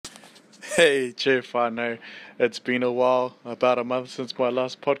Hey Jeff, I know it's been a while, about a month since my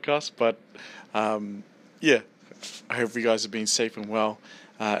last podcast, but yeah, I hope you guys have been safe and well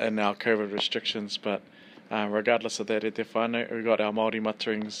in our COVID restrictions. But regardless of that, te whānau, we got our Māori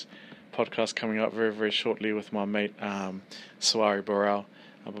Mutterings podcast coming up very, very shortly with my mate Suaree.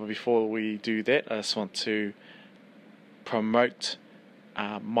 But before we do that, I just want to promote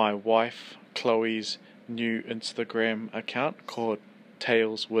my wife Chloe's new Instagram account called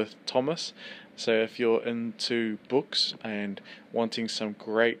Tales with Thomas. So if you're into books and wanting some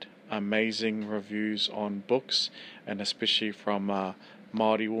great, amazing reviews on books, and especially from a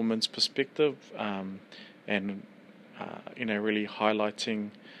Māori woman's perspective, and really highlighting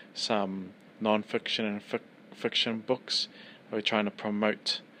some non-fiction and fiction books, we're trying to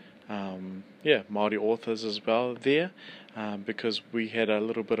promote Māori authors as well there. Because we had a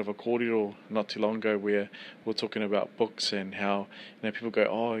little bit of a cordial not too long ago where we're talking about books and how people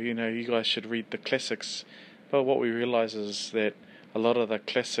go, you guys should read the classics. But what we realise is that a lot of the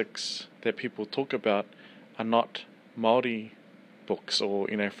classics that people talk about are not Māori books or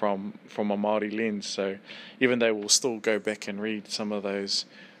from a Māori lens. So even though we'll still go back and read some of those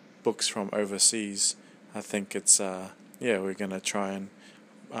books from overseas, I think it's we're going to try and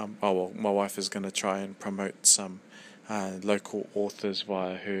my wife is going to try and promote some local authors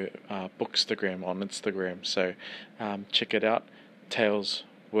via her Bookstagram on Instagram. So check it out, Tales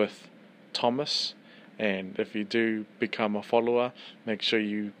with Thomas. And if you do become a follower, make sure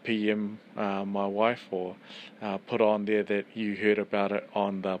you PM my wife or put on there that you heard about it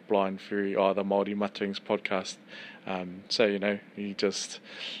on the Blind Fury or the Māori Mutterings podcast. So you just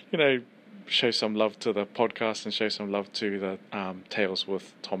show some love to the podcast and show some love to the Tales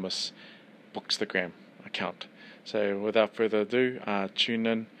with Thomas Bookstagram account. So without further ado, tune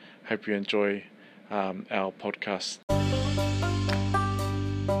in. Hope you enjoy our podcast.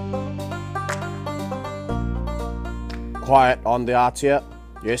 Quiet on the Aotea.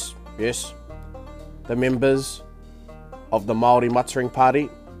 Yes. The members of the Māori Muttering Party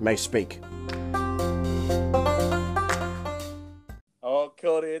may speak. Kia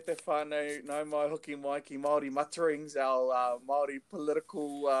ora te whānau, nau mai hoki mai ki Māori Mutterings, our Māori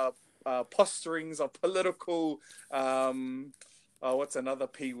political posturings or political, what's another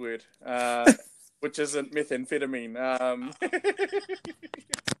P word, which isn't methamphetamine.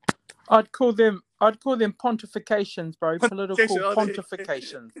 I'd call them pontifications, bro. Political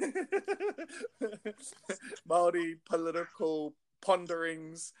pontifications. Māori political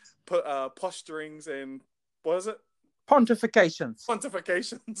ponderings, posturings, and what is it? Pontifications.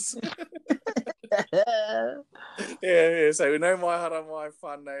 Yeah. So no mai hara mai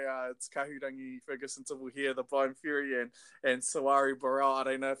whānau, it's Kahurangi Ferguson Tibble here, the Blind Fury, and Suaree Burrell. I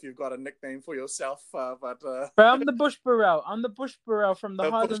don't know if you've got a nickname for yourself, but I'm the Bush Burrell. I'm the Bush Burrell from the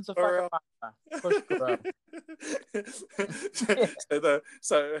Highlands of Whakapapa. Bush Burrell.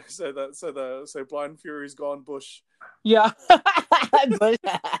 So Blind Fury's gone bush. Yeah.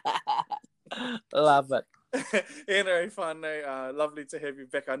 Love it. Anyway, whānau, lovely to have you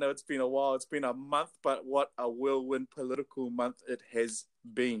back. I know it's been a while, it's been a month, but what a whirlwind political month it has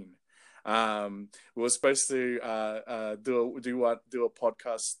been. We were supposed to do a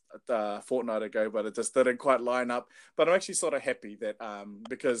podcast a fortnight ago, but it just didn't quite line up. But I'm actually sort of happy that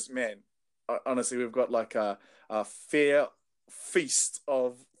because, man, honestly, we've got like a fair feast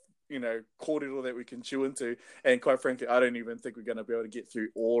of cordial that we can chew into, and quite frankly, I don't even think we're going to be able to get through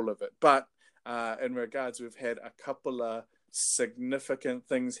all of it. But in regards, we've had a couple of significant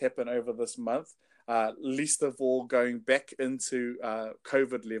things happen over this month, least of all going back into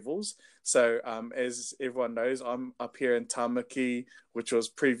COVID levels. So as everyone knows, I'm up here in Tāmaki, which was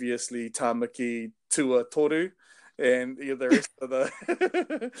previously Tāmaki Tua Toru, and the rest of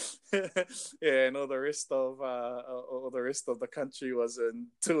and all the rest of the country was in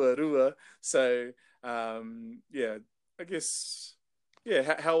Tuarua. So I guess.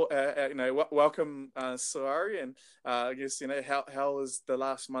 Yeah, how welcome, Suaree, and I guess how has the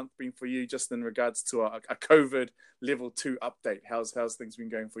last month been for you, just in regards to a COVID level 2 update? How's things been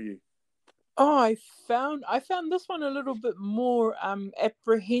going for you? Oh, I found this one a little bit more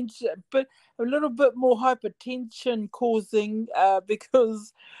apprehension, but a little bit more hypertension causing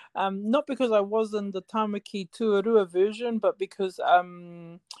because not because I was in the Tāmaki Tuarua version, but because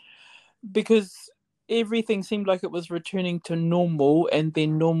everything seemed like it was returning to normal, and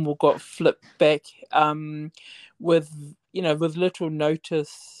then normal got flipped back with little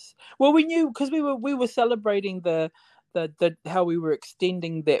notice. Well, we knew because we were celebrating the how we were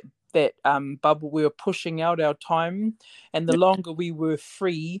extending that bubble. We were pushing out our time, and the longer we were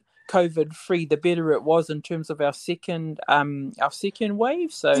free, COVID free, the better it was in terms of our second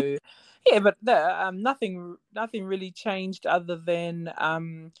wave. So yeah, but nothing really changed other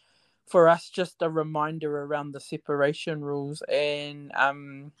than for us just a reminder around the separation rules. And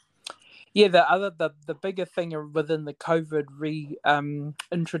yeah, the bigger thing within the COVID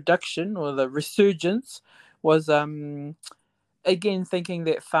introduction or the resurgence was again thinking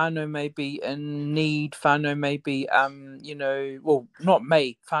that whānau may be in need, whānau may be well, not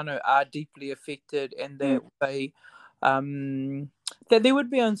may, whānau are deeply affected, and that they that there would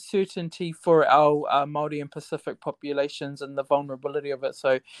be uncertainty for our Māori and Pacific populations and the vulnerability of it.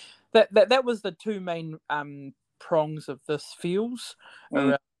 So that was the two main prongs of this feels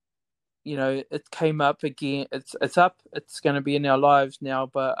around. It came up again. It's up. It's going to be in our lives now.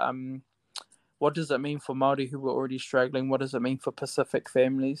 But what does it mean for Māori who were already struggling? What does it mean for Pacific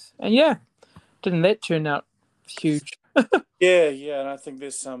families? And yeah, didn't that turn out huge? Yeah, and I think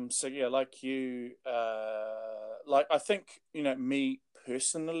there's some. So yeah, like you, like I think me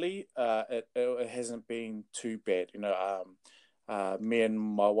personally, it hasn't been too bad. Me and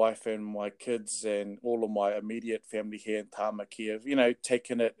my wife and my kids and all of my immediate family here in Tāmaki have,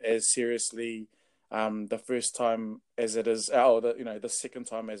 taken it as seriously the first time as it is, the second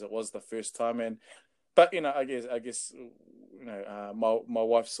time as it was the first time. But I guess my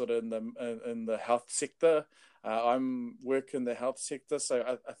wife's sort of in the health sector. I'm working in the health sector,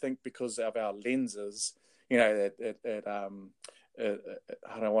 so I think because of our lenses, it I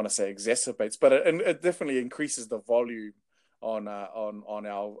don't want to say exacerbates, but it definitely increases the volume on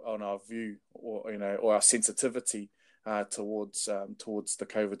our view, or our sensitivity towards the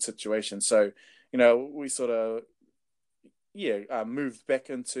COVID situation. So we sort of moved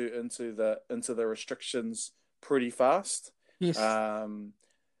back into the restrictions pretty fast. Yes.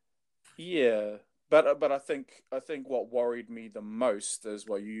 But I think what worried me the most is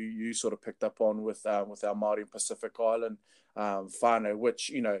what you sort of picked up on with our Māori and Pacific Island whānau, which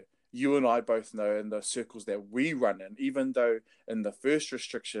you and I both know in the circles that we run in, even though in the first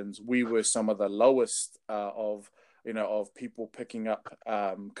restrictions we were some of the lowest of people picking up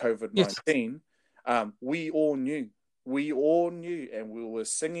COVID-19. Yes. We all knew, and we were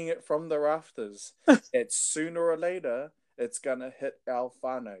singing it from the rafters that sooner or later it's gonna hit our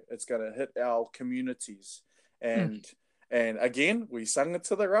whānau, it's gonna hit our communities, and again we sung it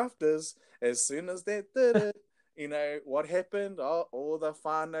to the rafters. As soon as that did it, what happened? All the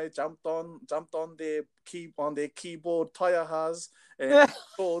whānau jumped on their keyboard taihas and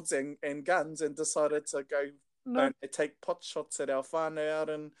swords and guns and decided to go and take pot shots at our whānau out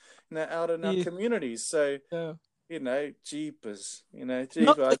in our communities. So jeepers,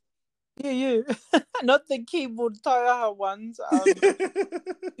 jeepers. Not the keyboard taiaha ones.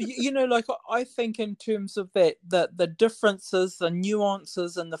 Like I think in terms of that, the differences, the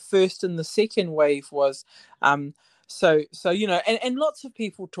nuances in the first and the second wave was, so and lots of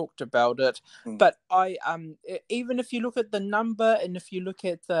people talked about it, but I even if you look at the number and if you look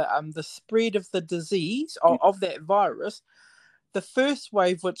at the spread of the disease of that virus, the first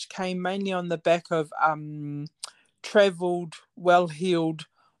wave, which came mainly on the back of travelled, well-heeled,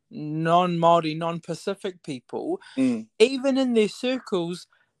 non-Māori, non-Pacific people, even in their circles,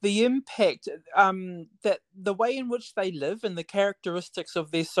 the impact that the way in which they live and the characteristics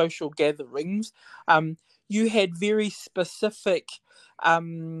of their social gatherings, you had very specific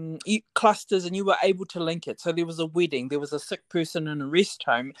clusters, and you were able to link it. So there was a wedding, there was a sick person in a rest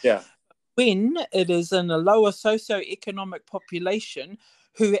home. Yeah. When it is in a lower socioeconomic population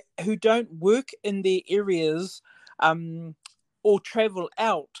who don't work in their areas, or travel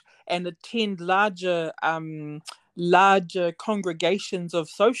out and attend larger congregations of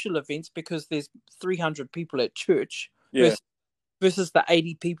social events because there's 300 people at church versus the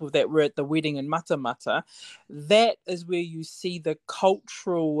 80 people that were at the wedding in Matamata. That is where you see the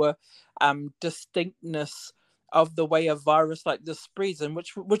cultural distinctness of the way a virus like this spreads, and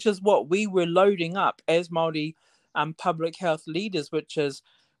which is what we were loading up as Māori public health leaders, which is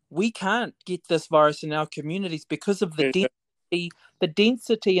we can't get this virus in our communities because of the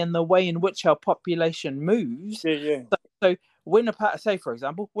density and the way in which our population moves. So when for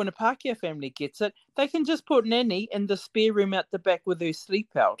example, when a Pākehā family gets it, they can just put Nanny in the spare room out the back with her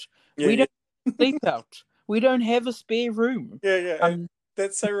sleep out. We don't sleep out. We don't have a spare room.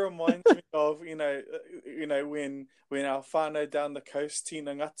 That so reminds me of when our whānau down the coast,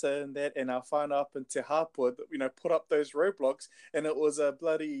 Tina Ngata and that, and our whānau up in Te Hapua, put up those roadblocks, and it was a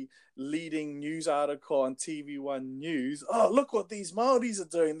bloody leading news article on TV1 News. Oh, look what these Māoris are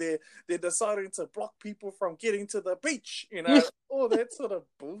doing! They're deciding to block people from getting to the beach. All that sort of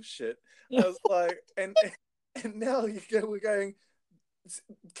bullshit. I was like, and now we're going.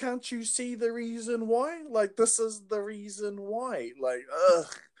 can't you see the reason why? Like, this is the reason why. Like, ugh.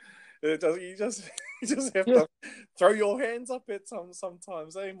 You just you just have Yeah. to throw your hands up at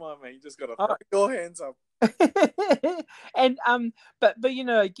sometimes, eh, my man? You just gotta Oh. throw your hands up. And but you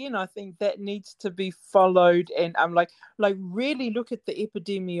know, again, I think that needs to be followed, and like really look at the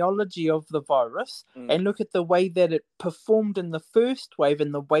epidemiology of the virus and look at the way that it performed in the first wave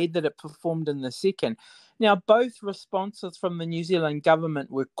and the way that it performed in the second. Now, both responses from the New Zealand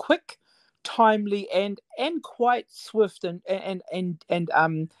government were quick, timely, and quite swift, and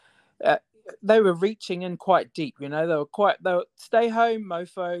uh, they were reaching in quite deep. You know, they were stay home,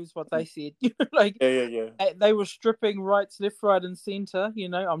 mofo's, what they said. You know, like Yeah. they were stripping rights left, right, and centre. You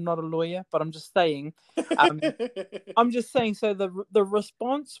know, I'm not a lawyer, but I'm just saying. Um, I'm just saying. So the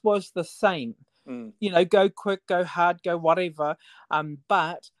response was the same. You know, go quick, go hard, go whatever.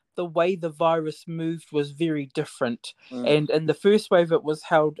 But the way the virus moved was very different. And in the first wave, it was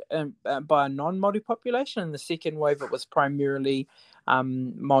held by a non-Māori population. In the second wave, it was primarily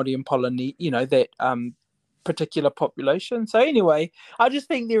Māori and Polynesian. You know, that particular population. So anyway, I just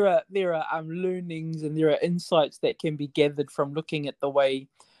think there are learnings and there are insights that can be gathered from looking at the way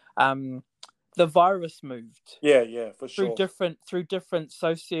the virus moved Yeah, for through sure. different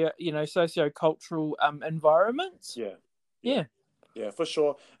socio-cultural environments. Yeah, for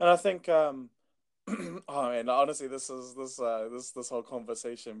sure. And I think oh man, honestly, this whole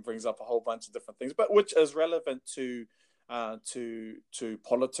conversation brings up a whole bunch of different things, but which is relevant to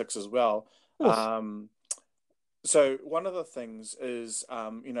politics as well. So one of the things is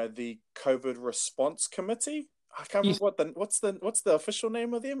the COVID response committee. I can't remember what's the official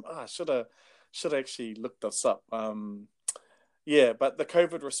name of them. I should actually look this up. Yeah, but the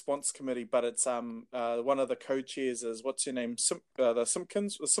COVID response committee, but it's one of the co-chairs is what's her name? The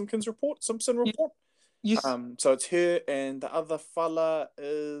Simpson report. Yes. So it's her and the other fella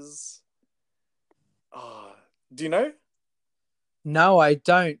is do you know? No, I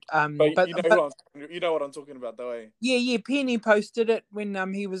don't. But you know what I'm talking about, though, eh? Yeah. Penny posted it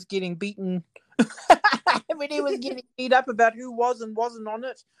when he was getting beaten, when he was getting beat up about who was and wasn't on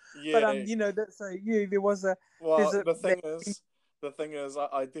it. Yeah. But that's there was a. Well, the thing is,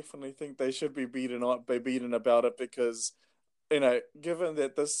 I definitely think they should be beaten about it because, given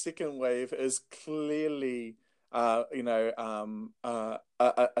that the second wave is clearly,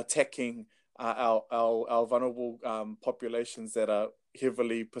 attacking our vulnerable populations that are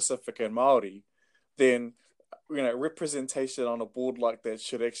heavily Pacific and Māori, then representation on a board like that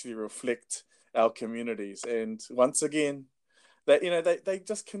should actually reflect our communities. And once again, they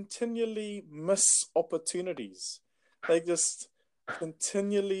just continually miss opportunities. They just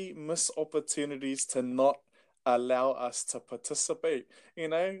continually miss opportunities to not allow us to participate.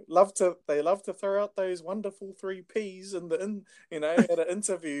 They love to throw out those wonderful 3Ps at an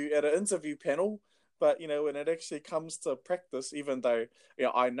interview panel. But when it actually comes to practice, even though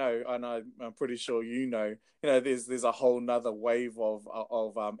I know, and I'm pretty sure there's a whole nother wave of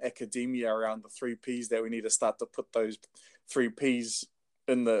academia around the 3Ps that we need to start to put those 3Ps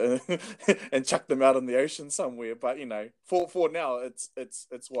in the and chuck them out in the ocean somewhere. But for now, it's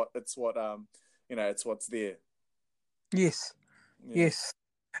what's there. Yes. Yeah. Yes.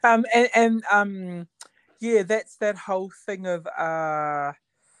 Yeah, that's that whole thing of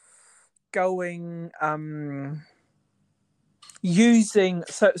going using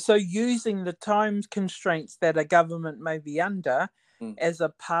the time constraints that a government may be under as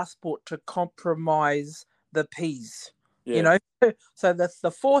a passport to compromise the P's. Yeah. So that's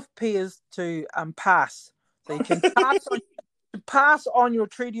the fourth P is to pass. So you can pass on your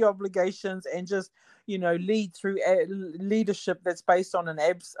treaty obligations and just lead through leadership that's based on an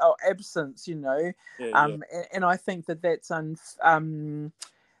absence. And I think that's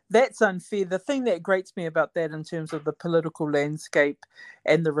that's unfair. The thing that grates me about that in terms of the political landscape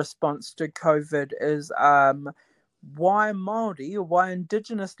and the response to COVID is why Māori or why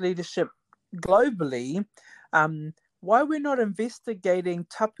Indigenous leadership globally, why we're not investigating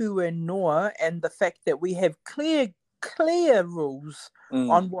tapu and noa and the fact that we have clear rules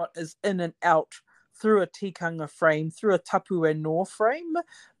on what is in and out through a tikanga frame, through a tapu and noa frame,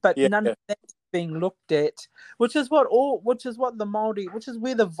 but none of that being looked at, which is where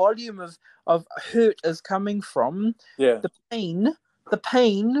the volume of hurt is coming from. The pain,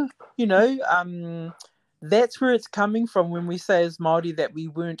 that's where it's coming from when we say as Māori that we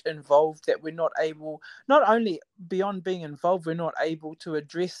weren't involved, that we're not able, not only beyond being involved, we're not able to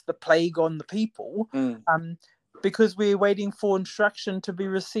address the plague on the people, because we're waiting for instruction to be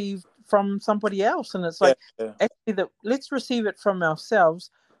received from somebody else. And it's actually that let's receive it from ourselves.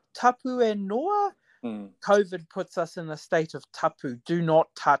 Tapu and noa, COVID puts us in a state of tapu. Do not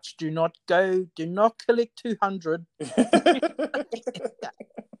touch. Do not go. Do not collect 200.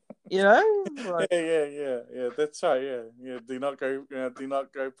 You know, like... yeah. That's right. Yeah. Do not go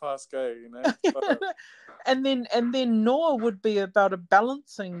past go. You know. and then Noah would be about a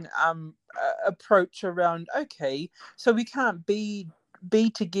balancing approach around. Okay, so we can't be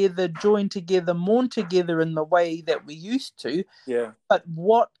together, join together, mourn together in the way that we used to. Yeah. But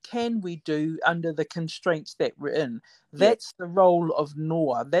what can we do under the constraints that we're in? That's the role of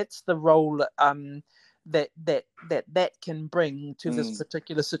Noah. That's the role that can bring to this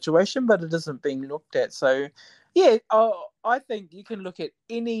particular situation, but it isn't being looked at. So, yeah, I think you can look at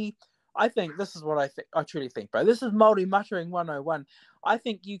any. I think this is what I truly think, bro. This is Māori Muttering 101. I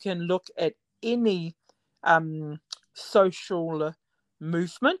think you can look at any social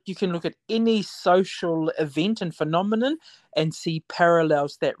movement. You can look at any social event and phenomenon and see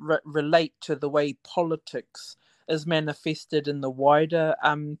parallels that relate to the way politics is manifested in the wider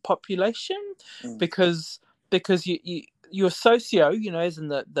population, because your socio, as in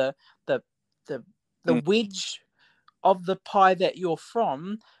the wedge of the pie that you're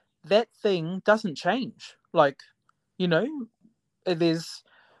from, that thing doesn't change. Like, there's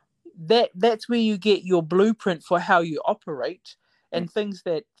that's where you get your blueprint for how you operate, and things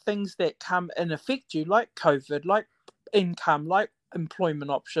that come and affect you, like COVID, like income, like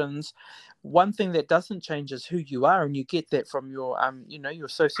employment options. One thing that doesn't change is who you are, and you get that from your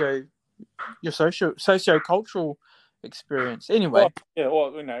your socio-cultural experience. Anyway.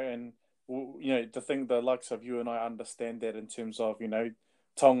 And to think the likes of you and I understand that in terms of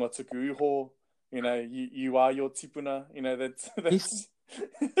taonga tuku uho, you are your tipuna, that's Yes.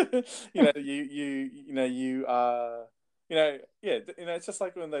 you are. It's just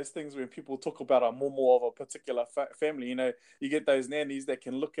like one of those things when people talk about a momo of a particular family. You get those nannies that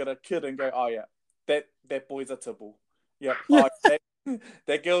can look at a kid and go, "Oh yeah, that boy's a tibble. Yeah, oh,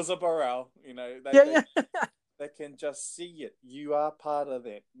 that girl's a barrel." They can just see it. You are part of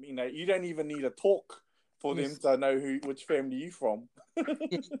that. You don't even need to talk for them to know which family you're from.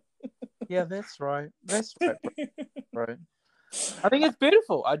 Yeah, that's right. That's right. Right. I think it's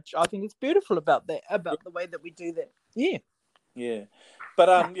beautiful. I think it's beautiful about that, about the way that we do that. Yeah. Yeah. But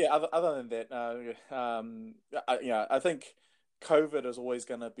other than that, I think COVID is always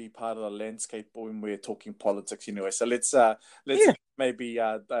going to be part of the landscape when we're talking politics anyway. So let's maybe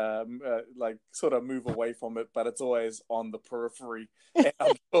like sort of move away from it, but it's always on the periphery. And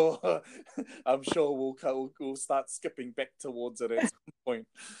I'm sure we'll start skipping back towards it at some point.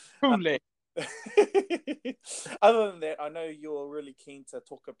 Truly. Other than that, I know you're really keen to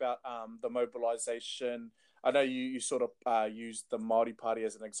talk about the mobilisation. I know you sort of used the Māori Party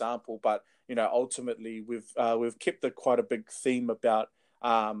as an example, but ultimately we've kept quite a big theme about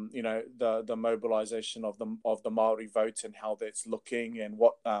the mobilisation of the Māori vote and how that's looking, and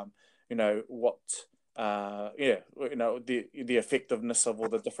what the effectiveness of all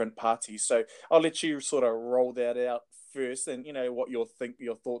the different parties. So I'll let you sort of roll that out first, and what your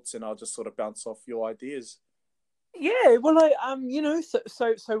thoughts, and I'll just sort of bounce off your ideas. Yeah, well,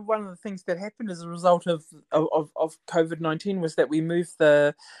 so one of the things that happened as a result of COVID-19 was that we moved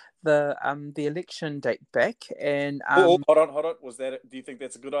the election date back, and hold on. Do you think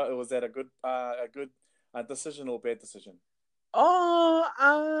that's a good? Was that a good decision or bad decision?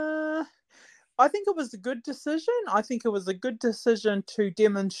 I think it was a good decision. I think it was a good decision to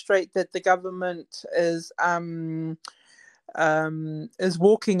demonstrate that the government is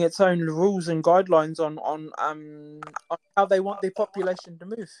walking its own rules and guidelines on how they want their population to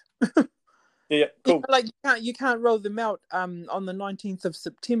move. Yeah, cool. You can't roll them out on the 19th of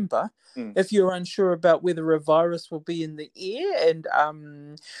September if you're unsure about whether a virus will be in the air. And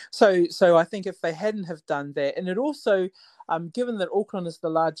so I think if they hadn't have done that, and it also, given that Auckland is the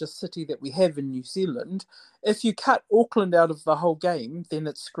largest city that we have in New Zealand, if you cut Auckland out of the whole game, then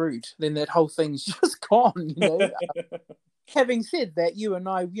it's screwed. Then that whole thing's just gone. Having said that, you and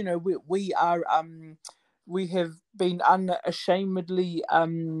I, we are we have been unashamedly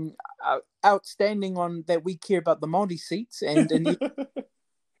outstanding on that. We care about the Māori seats, and in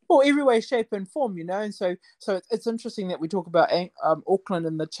every way, shape, and form, And so it's interesting that we talk about Auckland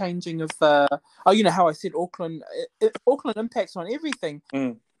and the changing of how I said Auckland. Auckland impacts on everything.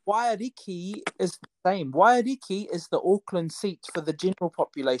 Waiariki is the same. Waiariki is the Auckland seat for the general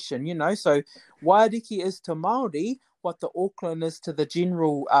population. So Waiariki is to Māori what the Auckland is to the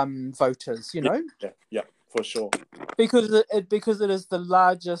general voters. Yeah. for sure. Because it is the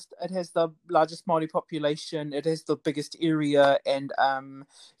largest. It has the largest Māori population. It has the biggest area, and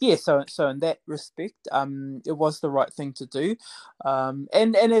So in that respect, it was the right thing to do.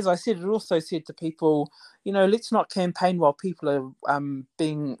 And as I said, it also said to people, let's not campaign while people are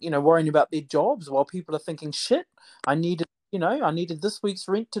being worrying about their jobs, while people are thinking, shit, I needed this week's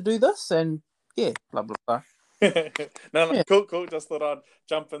rent to do this, and blah blah blah. No, Yeah. cool. Just thought I'd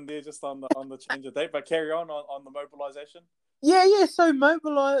jump in there just on the change of date, but carry on the mobilisation. Yeah. So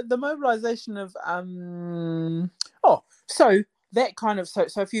the mobilisation of so that kind of so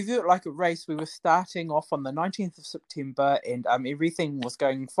if you view it like a race, we were starting off on the 19th of September, and everything was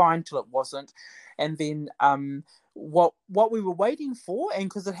going fine till it wasn't, and then what we were waiting for, and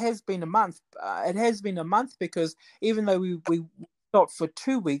because it has been a month, because even though we stopped for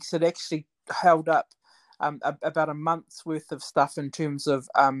 2 weeks, it actually held up about a month's worth of stuff in terms of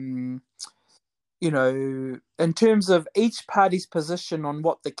each party's position on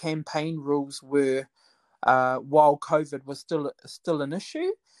what the campaign rules were while COVID was still an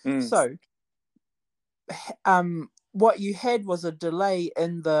issue. So what you had was a delay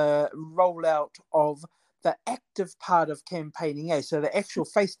in the rollout of the active part of campaigning, so the actual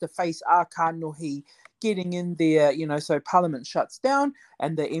face-to-face ākanohi, getting in there, so Parliament shuts down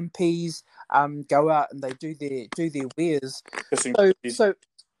and the MPs go out and they do their wares.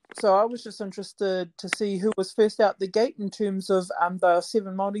 So I was just interested to see who was first out the gate in terms of the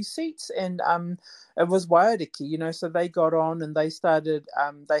 7 Māori seats, and it was Waiariki, so they got on and they started,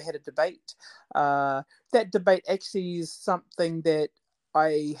 they had a debate. That debate actually is something that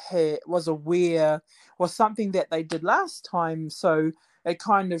was something that they did last time, so it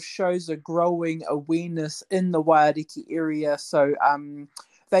kind of shows a growing awareness in the Waiariki area. So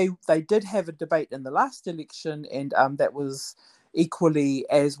they did have a debate in the last election, and that was equally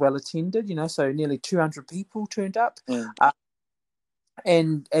as well attended, so nearly 200 people turned up.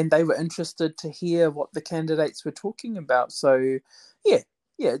 And they were interested to hear what the candidates were talking about. So it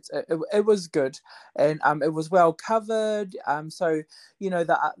was good, and it was well covered. So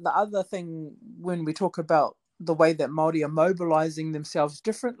the other thing, when we talk about the way that Māori are mobilising themselves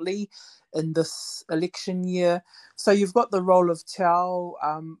differently in this election year, so you've got the role of Te Ao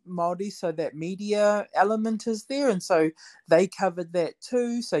Māori, so that media element is there, and so they covered that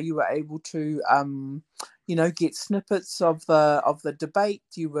too. So you were able to get snippets of the debate.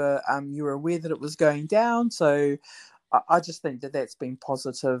 You were aware that it was going down. So I just think that that's been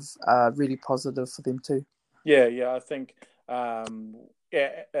positive, really positive for them too. Yeah, I think I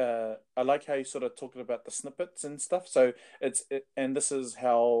like how you sort of talking about the snippets and stuff. So and this is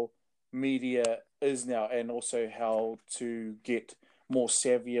how media is now, and also how to get more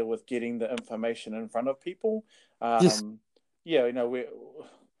savvier with getting the information in front of people. Yes.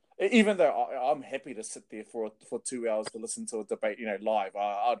 Even though I'm happy to sit there for 2 hours to listen to a debate, live,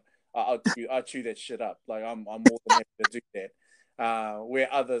 I'd chew that shit up. Like I'm more than happy to do that,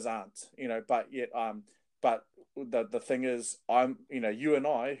 where others aren't, but the thing is, you and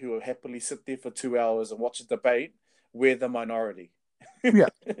I, who will happily sit there for 2 hours and watch a debate, we're the minority. Yeah.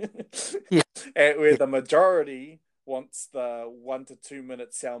 And where the majority wants the 1 to 2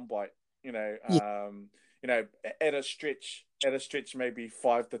 minute soundbite, at a stretch maybe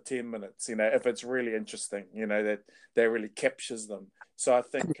 5 to 10 minutes, if it's really interesting, that really captures them. So I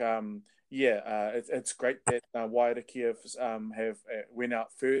think it's great that Waiariki have went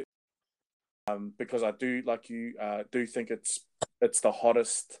out first, because I do, like you, do think it's the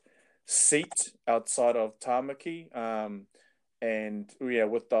hottest seat outside of Tāmaki, and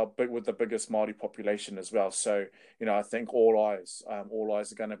with the biggest Māori population as well. So I think all eyes are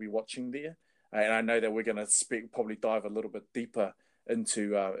going to be watching there, and I know that we're going to probably dive a little bit deeper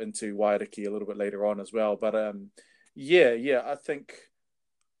into Waiariki a little bit later on as well. But I think.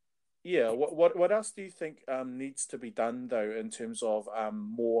 Yeah, what else do you think needs to be done though, in terms of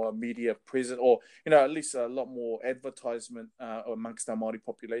more media present, or at least a lot more advertisement amongst our Māori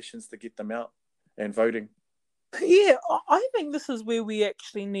populations to get them out and voting? Yeah, I think this is where we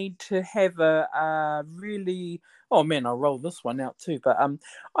actually need to have a really. Oh man, I'll roll this one out too. But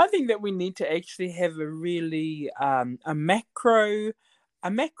I think that we need to actually have a really a macro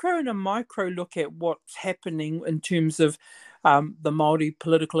and a micro look at what's happening in terms of the Māori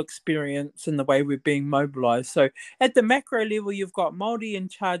political experience and the way we're being mobilised. So at the macro level, you've got Māori in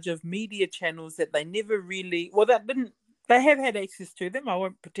charge of media channels that they never really, they have had access to them. I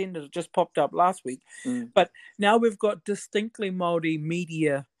won't pretend that it just popped up last week. But now we've got distinctly Māori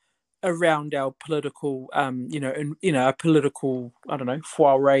media around our political, our political, I don't know,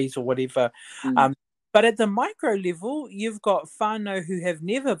 Suarees or whatever. But at the micro level, you've got whānau who have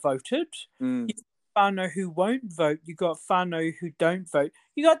never voted. whānau who won't vote. You got whānau who don't vote.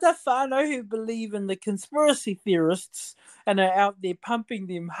 You got the whānau who believe in the conspiracy theorists and are out there pumping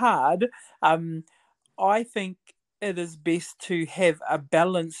them hard. I think it is best to have a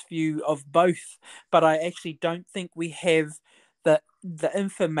balanced view of both, but I actually don't think we have the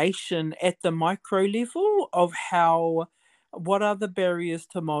information at the micro level of what are the barriers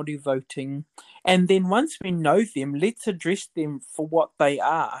to Māori voting, and then once we know them, let's address them for what they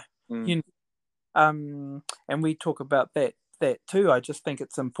are. You know, and we talk about that too. I just think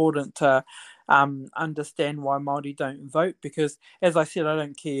it's important to understand why Māori don't vote, because, as I said, I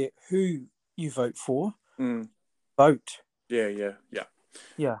don't care who you vote for. Vote. Yeah.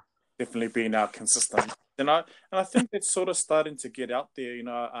 Definitely being consistent, and I think it's sort of starting to get out there. You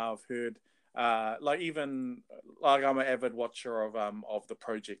know, I've heard like I'm an avid watcher of the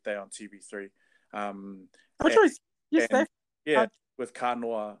Project Day on TV3. With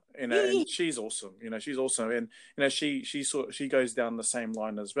Kanoa, you know, and she's awesome. You know, she's awesome, and you know, she goes down the same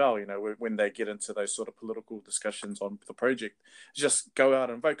line as well. You know, when they get into those sort of political discussions on the project, just go out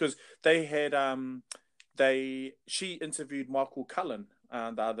and vote, because they had she interviewed Michael Cullen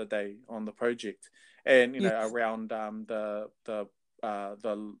the other day on the project, and you know, around the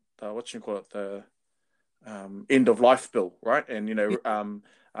what you call it, the end of life bill, right? And you know,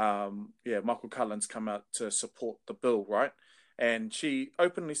 Michael Cullen's come out to support the bill, right? And she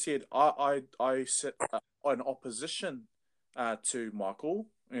openly said, I sit in opposition to Michael.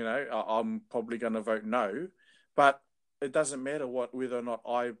 You know, I'm probably going to vote no, but it doesn't matter whether or not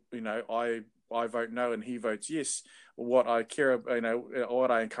I vote no and he votes yes. What I care about, you know,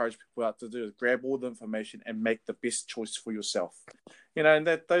 what I encourage people out to do is grab all the information and make the best choice for yourself. You know, and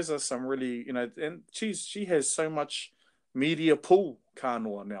those are some really, you know, and she has so much media pull,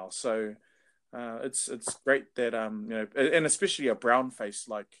 Kanoa, now. So it's great that you know, and especially a brown face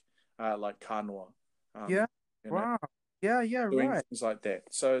like Kanoa. Wow. Doing Right. things like that.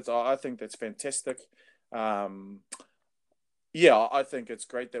 So I think that's fantastic. I think it's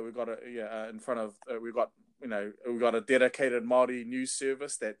great that we've got in front of we've got a dedicated Māori news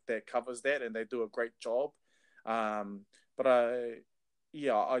service that covers that, and they do a great job. But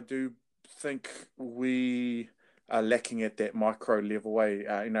I do think we are lacking at that micro level way.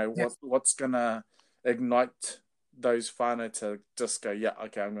 You know, what's gonna ignite those whānau to just go, yeah,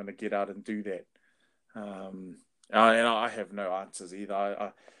 okay, I'm gonna get out and do that. And I have no answers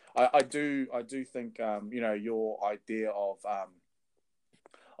either. I do think you know, your idea of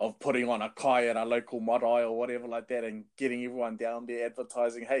putting on a kai at a local marae or whatever like that, and getting everyone down there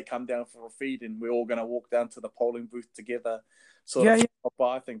advertising, hey, come down for a feed, and we're all going to walk down to the polling booth together.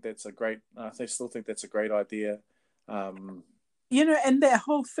 I think that's a great. I still think that's a great idea. You know, and that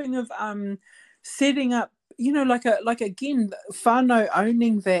whole thing of setting up, you know, like again, whānau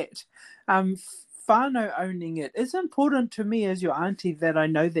owning that, whānau owning it is important to me as your auntie, that I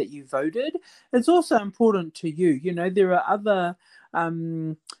know that you voted. It's also important to you. You know, there are other.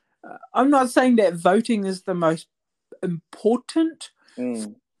 I'm not saying that voting is the most important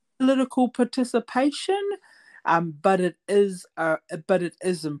political participation, but it is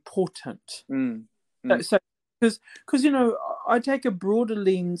important. So, because you know, I take a broader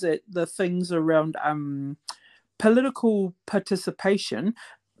lens at the things around political participation.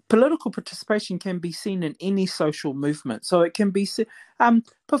 Political participation can be seen in any social movement. So it can be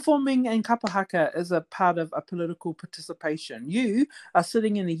performing in kapahaka as a part of a political participation. You are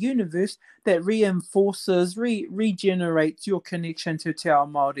sitting in a universe that reinforces, regenerates your connection to Te Ao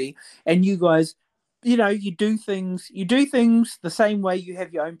Māori, and you guys, you know, you do things the same way. You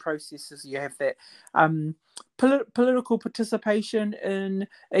have your own processes. You have that political participation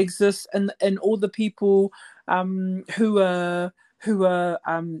exists in all the people who are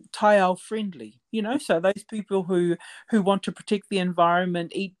taiao friendly, you know, so those people who want to protect the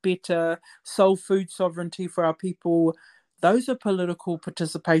environment, eat better, solve food sovereignty for our people, those are political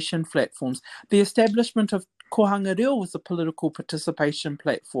participation platforms. The establishment of Kohanga Reo was a political participation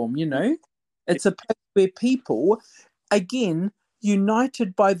platform, you know. It's a place where people, again,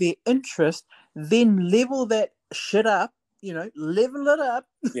 united by their interest, then level that shit up, you know, level it up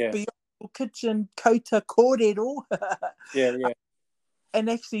beyond your kitchen kouta kōrero. And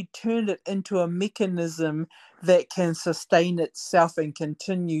actually turn it into a mechanism that can sustain itself and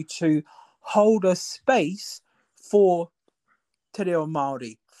continue to hold a space for te reo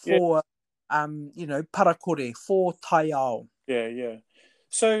Māori, for you know, parakore, for taiao.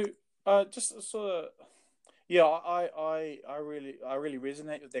 So just sort of I really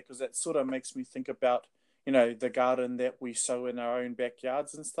resonate with that, because that sort of makes me think about, you know, the garden that we sow in our own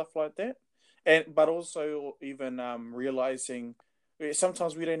backyards and stuff like that, but also even realizing,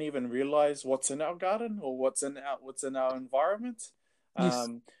 sometimes we don't even realize what's in our garden or what's in our environment. Yes.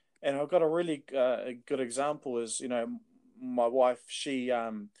 And I've got a really good example is, my wife, she,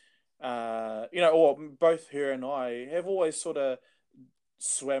 or both her and I have always sort of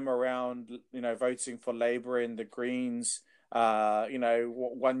swam around, voting for Labour and the Greens. 1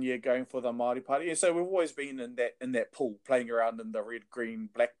 year going for the Māori Party. And so we've always been in that pool, playing around in the red, green,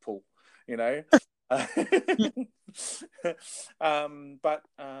 black pool. But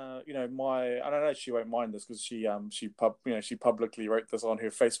I don't know, she won't mind this because she publicly wrote this on her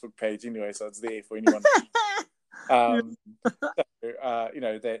Facebook page anyway, so it's there for anyone.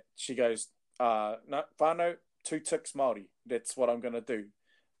 That she goes, no, whānau, 2 ticks Māori. That's what I'm going to do.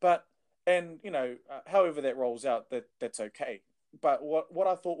 But, and, however that rolls out, that's okay. But what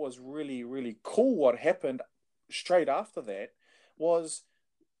I thought was really, really cool, what happened straight after that was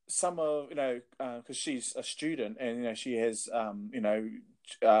some of, because she's a student and, she has, a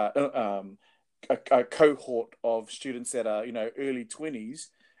cohort of students that are, early 20s,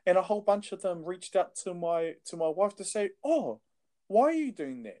 and a whole bunch of them reached out to my wife to say, "Oh, why are you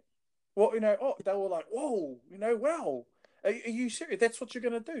doing that?" Well, they were like, "Whoa, wow, are you serious? That's what you're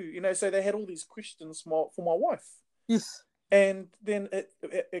going to do?" So they had all these questions for my wife. Yes. And then it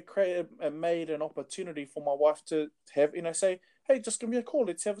made an opportunity for my wife to have, say, "Hey, just give me a call.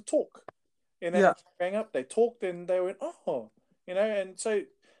 Let's have a talk." And they rang up, they talked, and they went, "Oh," and so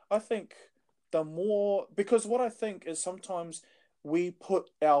I think because what I think is sometimes we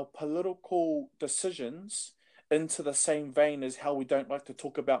put our political decisions into the same vein as how we don't like to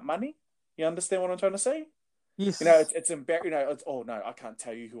talk about money. You understand what I'm trying to say? Yes. It's embarrassing. It's, "Oh no, I can't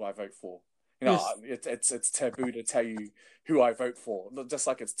tell you who I vote for." Yes. It's taboo to tell you who I vote for. Just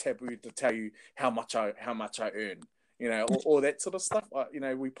like it's taboo to tell you how much I earn. All that sort of stuff.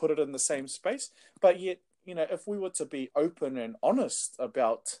 We put it in the same space, but yet, if we were to be open and honest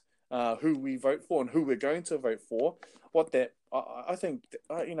about who we vote for and who we're going to vote for, I think,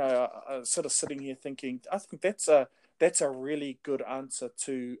 sort of sitting here thinking, I think that's a really good answer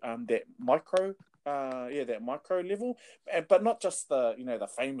to that micro. That micro level, but not just the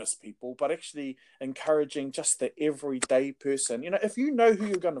famous people, but actually encouraging just the everyday person. If you know who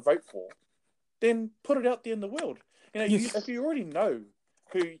you're going to vote for, then put it out there in the world. If you already know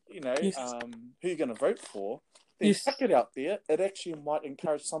who who you're going to vote for, then stick it out there. It actually might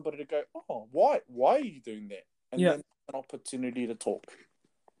encourage somebody to go, "Oh, why are you doing that?" And then an opportunity to talk.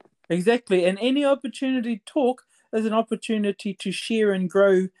 Exactly, and any opportunity to talk is an opportunity to share and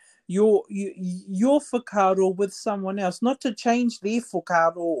grow your whakaaro with someone else, not to change their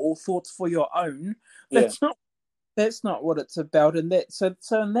whakaaro or thoughts for your own. That's not what it's about. And that so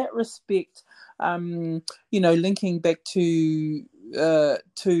in that respect, linking back to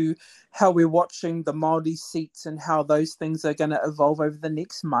how we're watching the Māori seats and how those things are going to evolve over the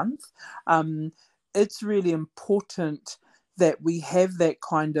next month, it's really important that we have that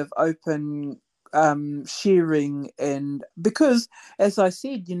kind of open sharing, and because, as I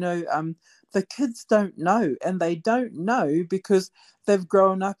said, the kids don't know, and they don't know because they've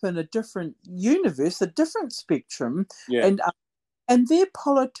grown up in a different universe, a different spectrum, and their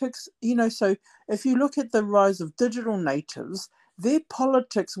politics, so if you look at the rise of digital natives, their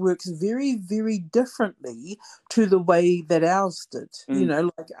politics works very, very differently to the way that ours did.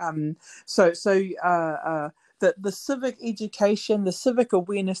 The civic education, the civic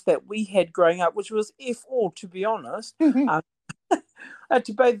awareness that we had growing up, which was F all, to be honest. I had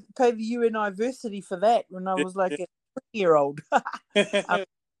to pay the university for that when I was like a 20-year-old.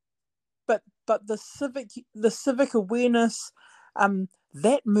 But the civic awareness,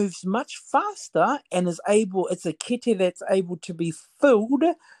 that moves much faster and it's a kete that's able to be filled,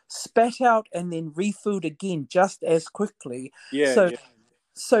 spat out, and then refilled again just as quickly.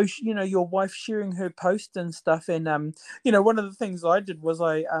 So your wife sharing her post and stuff, and one of the things I did was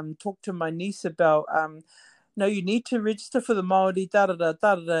I talked to my niece about no, you need to register for the Māori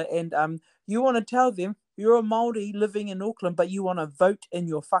and you want to tell them you're a Māori living in Auckland, but you want to vote in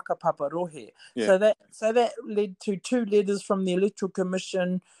your whakapaparohe. So that led to 2 letters from the Electoral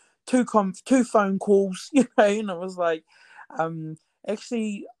Commission, 2 phone calls, and it was like,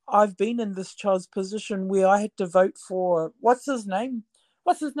 actually, I've been in this child's position where I had to vote for, what's his name?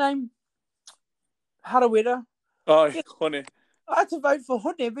 Harawira. Oh, Hone. I had to vote for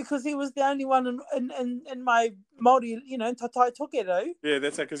Hone because he was the only one in my Māori, tatai tokero. Yeah,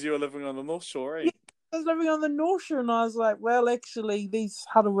 that's because you were living on the North Shore, eh? Yeah, I was living on the North Shore, and I was like, well, actually, these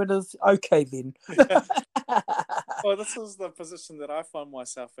Harawiras, okay then. Well, this is the position that I find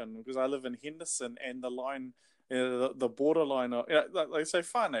myself in because I live in Henderson, and the line the borderline of, like say,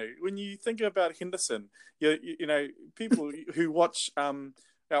 whānau, when you think about Henderson, you know, people who watch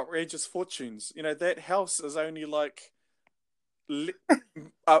Outrageous Fortunes, you know, that house is only like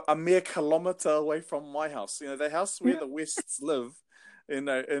a mere kilometre away from my house. You know, the house where the Wests live, you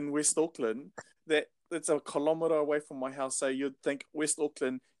know, in West Auckland, it's a kilometre away from my house. So you'd think, West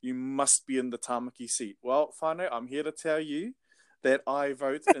Auckland, you must be in the Tāmaki seat. Well, whānau, I'm here to tell you that I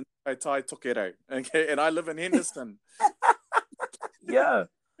vote in Tai Tokero, okay, and I live in Henderson. Yeah.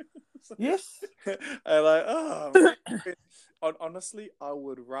 Yes. And like, oh, honestly, I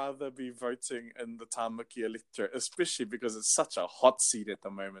would rather be voting in the Tāmaki electorate, especially because it's such a hot seat at the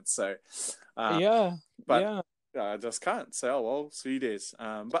moment. So, Yeah. but Yeah. I just can't. So, oh well, sweet as.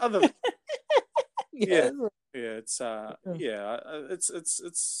 But other than, Yeah.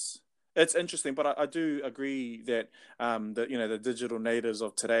 it's interesting. But I do agree that that, you know, the digital natives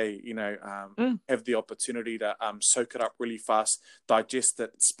of today, you know, have the opportunity to soak it up really fast, digest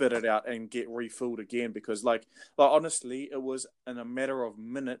it, spit it out, and get refilled again. Because like honestly, it was in a matter of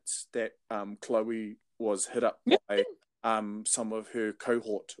minutes that Chloe was hit up by some of her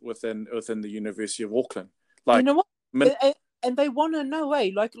cohort within the University of Auckland. Like, you know what? And they want to know,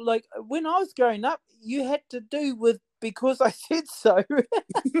 like when I was growing up, you had to do with because I said so.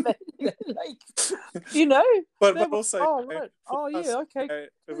 Like, you know, but also, oh, you know, right. Oh, yeah, us, okay. you know,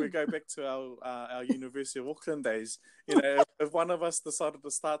 if we go back to our University of Auckland days, you know, if one of us decided to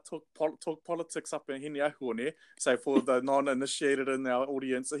start talk politics up in Hiniahone, so for the non-initiated in our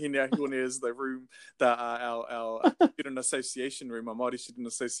audience, Hiniahone is the room that our student association room, our Māori student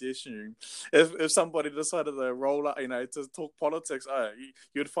association room. If somebody decided to roll up, you know, to talk politics,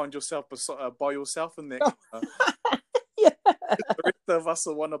 you'd find yourself by yourself in that. Yeah. The rest of us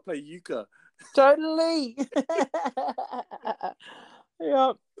will want to play euchre. Totally.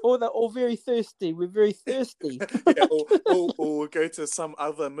 Yeah. Or very thirsty. We're very thirsty. Yeah, or we'll go to some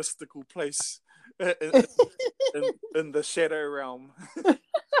other mystical place in the shadow realm.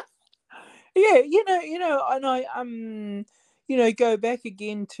 Yeah, you know, and I you know, go back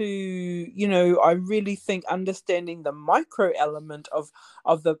again to, you know, I really think understanding the micro element of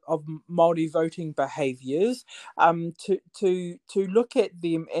Māori voting behaviours, to look at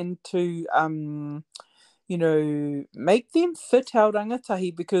them and to you know, make them fit our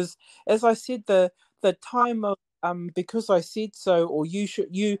rangatahi, because as I said, the time of because I said so, or you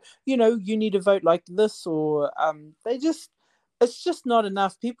know, you need to vote like this, or it's just not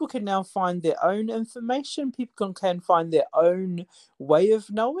enough. People can now find their own information. People can find their own way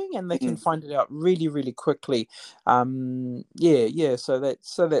of knowing, and they can find it out really, really quickly. Yeah. So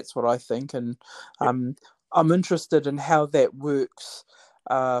that's what I think, and I'm interested in how that works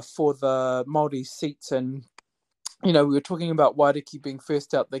for the Māori seats. And you know, we were talking about Wairiki being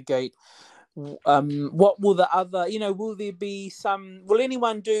first out the gate. What will the other, you know, will there be some, will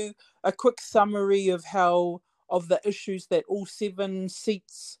anyone do a quick summary of the issues that all 7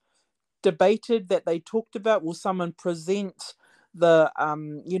 seats debated, that they talked about? Will someone present the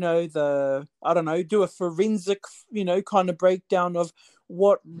you know, I don't know, do a forensic, you know, kind of breakdown of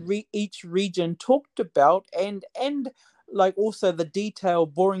what each region talked about, and like also the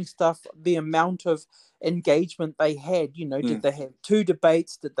detailed boring stuff, the amount of engagement they had, you know, did they have 2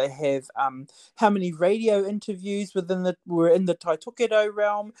 debates, did they have how many radio interviews were in the Tai Tokedo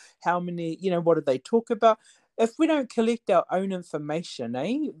realm, how many, you know, what did they talk about? If we don't collect our own information,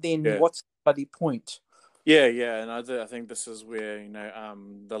 then what's the bloody point? Yeah, and I think this is where, you know,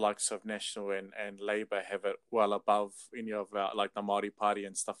 the likes of National and Labour have it well above any of our, like the Māori Party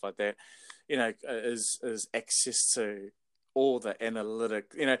and stuff like that. You know, is access to all the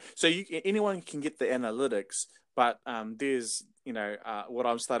analytic. You know, so anyone can get the analytics, but there's, you know, what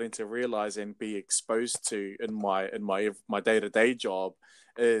I'm starting to realize and be exposed to in my day-to-day job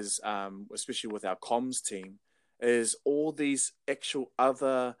is, especially with our comms team, is all these actual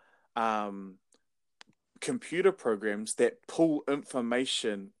other computer programs that pull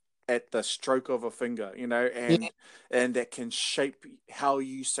information at the stroke of a finger, you know, and that can shape how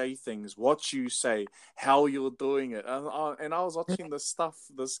you say things, what you say, how you're doing it. And I was watching this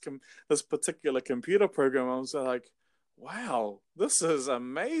particular computer program. I was like, wow, this is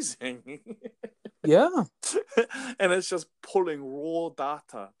amazing. Yeah. And it's just pulling raw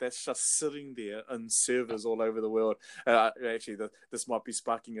data that's just sitting there in servers all over the world. Actually, this might be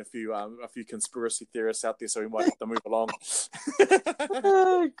sparking a few conspiracy theorists out there, so we might have to move along.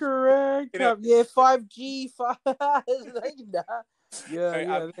 Correct. You know, yeah, 5G. Nah. Yeah, Hey,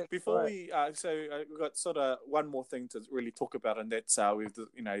 yeah, that's before right. we, we've got sort of one more thing to really talk about, and that's we've to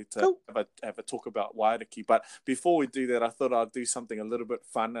Cool. have a talk about Waiariki. But before we do that, I thought I'd do something a little bit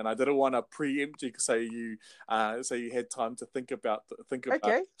fun, and I didn't want to preempt you, so you had time to think about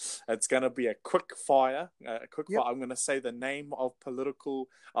Okay. it. It's going to be a quick fire. Yep. I'm going to say the name of political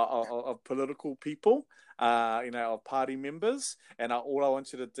people, of party members, and all I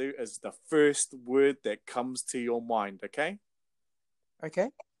want you to do is the first word that comes to your mind. Okay.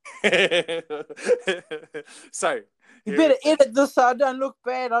 Okay. So You here better we edit this so I don't look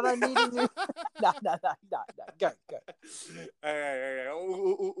bad. I don't need any. No. Go. okay.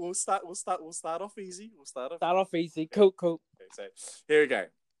 We'll start off easy. We'll start off. Start off easy. Yeah. Cool. Okay, so here we go.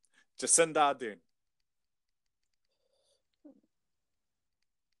 Jacinda Ardern.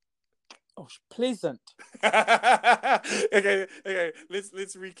 Oh, pleasant. Okay.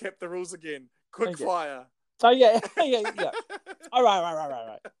 Let's recap the rules again. Quick Okay. fire. Oh yeah. All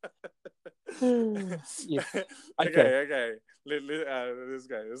right. Yes. Okay. Okay. Let's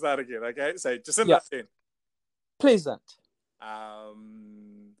go. Let's start again. Okay. So Jacinda Yeah. Ardern. Pleasant.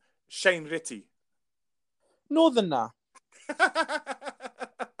 Shane Reti. Northerner.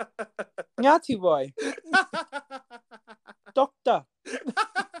 Ngati boy. Doctor.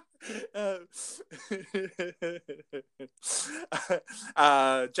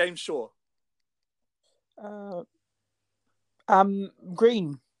 James Shaw.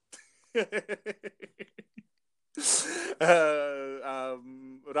 Green.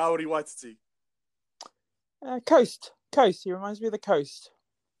 Raori Waititi. Coast. He reminds me of the coast.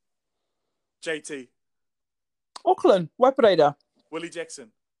 JT. Auckland. Waipareda. Willie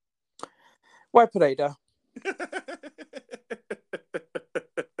Jackson. Waipareda.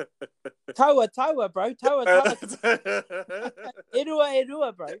 Taua, bro. Taua.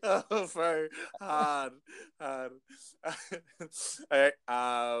 Erua, bro. Oh, bro. Hard. Okay,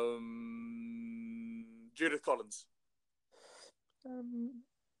 Judith Collins.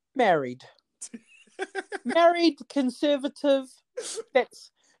 Married, conservative.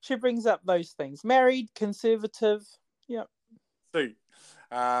 She brings up those things. Married, conservative. Yep. Sue.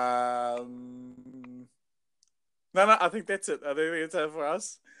 No, I think that's it. I think that's it for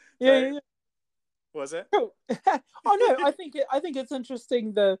us. Yeah. Was it? Cool. Oh no, I think it's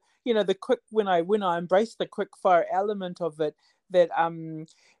interesting the quick when I embrace the quick fire element of it, that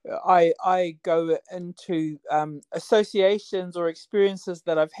I go into associations or experiences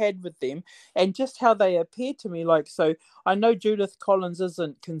that I've had with them and just how they appear to me. Like, so I know Judith Collins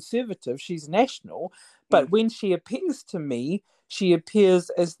isn't conservative, she's national, but when she appears to me, she appears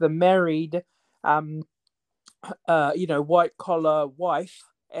as the married white collar wife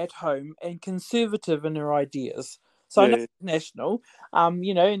at home and conservative in her ideas. So I know he's national, and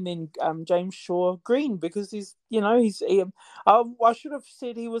then James Shaw Green, because he's I should have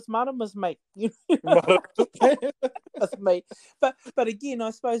said he was Marama's mate, mate. But again,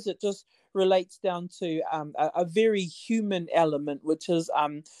 I suppose it just relates down to a very human element, which is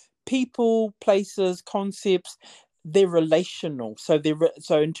people, places, concepts. They're relational, so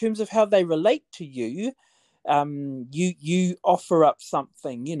in terms of how they relate to you. You offer up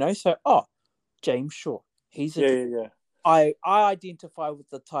something, so James Shaw, he's a I identify with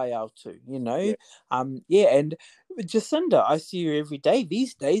the Taiao too, and Jacinda, I see her every day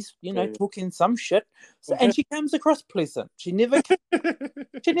these days, talking some shit, and she comes across pleasant. She never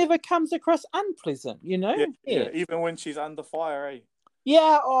comes across unpleasant, Even when she's under fire, eh?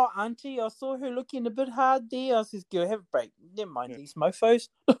 Yeah, auntie, I saw her looking a bit hard there. I says, "Girl, have a break. Never mind these mofos."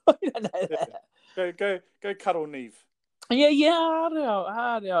 Go cuddle Neve. Yeah,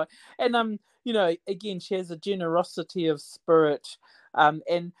 I know. And again, she has a generosity of spirit, and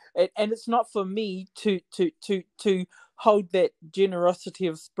it's not for me to hold that generosity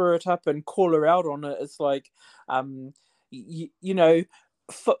of spirit up and call her out on it. It's like, for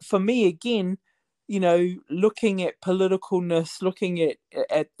me again, looking at politicalness, looking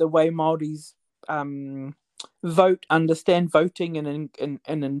at the way Māoris vote, understand voting, and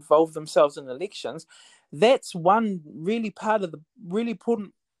involve themselves in elections. That's one really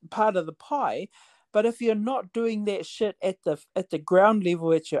important part of the pie. But if you're not doing that shit at the ground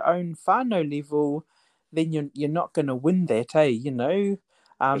level, at your own whānau level, then you're not going to win that, Sure.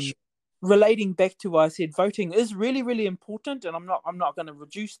 Relating back to what I said, voting is really, really important, and I'm not going to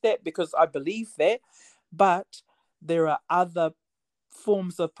reduce that because I believe that. But there are other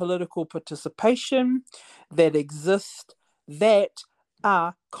forms of political participation that exist that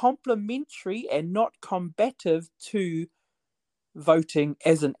are complementary and not combative to voting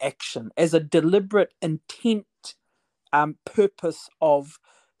as an action, as a deliberate intent, purpose of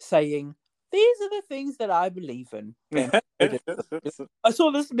saying, these are the things that I believe in. And I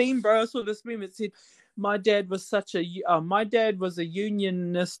saw this meme, bro. I saw this meme. It said, "My dad was my dad was a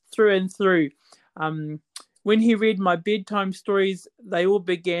unionist through and through. When he read my bedtime stories, they all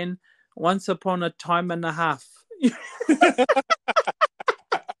began once upon a time and a half."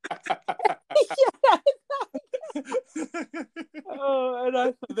 Oh, and I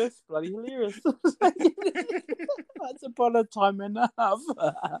thought that's bloody hilarious. Once upon a time and a half.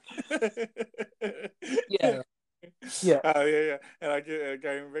 Yeah. Yeah. Yeah. And I get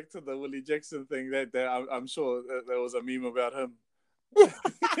going back to the Willie Jackson thing. That I'm sure there was a meme about him.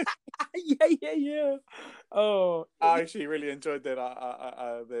 Yeah. Oh, I actually really enjoyed that.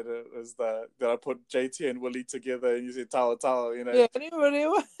 That it was that I put JT and Willie together, and you said tawa tawa, you know. yeah. Like,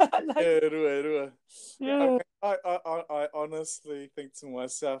 Rua. yeah. I honestly think to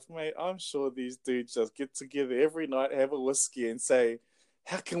myself, mate, I'm sure these dudes just get together every night, have a whiskey, and say,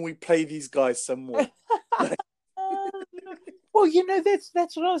 "How can we play these guys some more?" Well,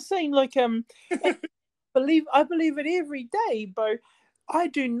 that's what I was saying. Like, I believe it every day, bro. I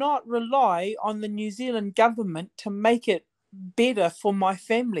do not rely on the New Zealand government to make it better for my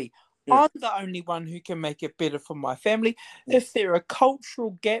family. Yeah. I'm the only one who can make it better for my family. If there are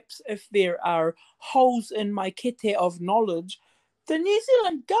cultural gaps, if there are holes in my kete of knowledge, the New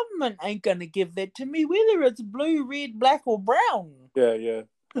Zealand government ain't going to give that to me, whether it's blue, red, black, or brown. Yeah.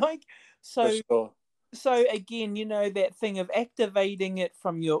 Like, For so sure. so again, that thing of activating it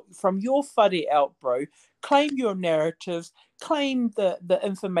from your whare out, bro. Claim your narratives, claim the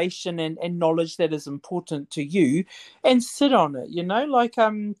information and knowledge that is important to you, and sit on it. Like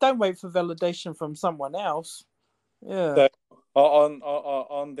don't wait for validation from someone else. Yeah. So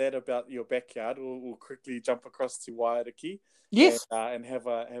on that about your backyard, we'll quickly jump across to Waiariki Yes. and have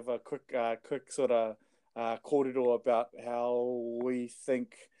a quick sort of corridor about how we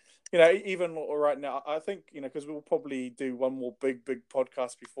think. Even right now, I think because we'll probably do one more big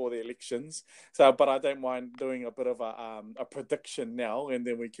podcast before the elections. So, but I don't mind doing a bit of a prediction now, and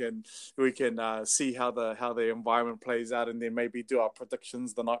then we can see how the environment plays out, and then maybe do our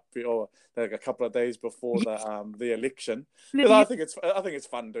predictions the night or like a couple of days before the election. Because I think it's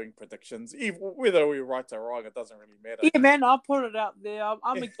fun doing predictions, even whether we're right or wrong. It doesn't really matter. Yeah, man, I'll put it out there.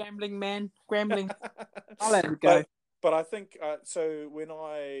 I'm a gambling man. Gambling. I'll let it go. But I think so. When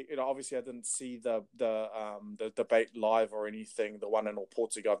obviously I didn't see the debate live or anything. The one in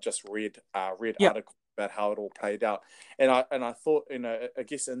Portugal, I've just read articles about how it all played out, and I thought, I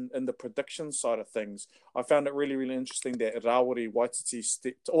guess in the prediction side of things, I found it really really interesting that Rawiri Waititi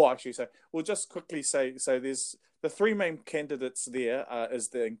stepped. Or actually, so we'll just quickly say so. There's the three main candidates there. Is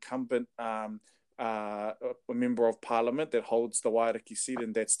the incumbent a member of parliament that holds the Waiariki seat,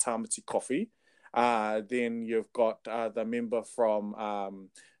 and that's Tamati Coffee. Then you've got the member from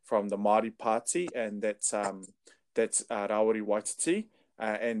the Māori Party, and that's Rawiri Waititi.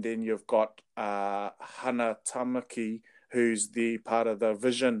 And then you've got Hana Tamaki, who's the part of the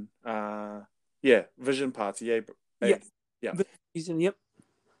Vision Vision Party. Yeah. Yep.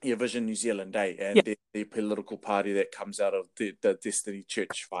 Yeah, Vision New Zealand, and the political party that comes out of the Destiny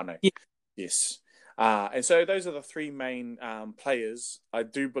Church whānau. Yeah. Yes. And so those are the three main players. I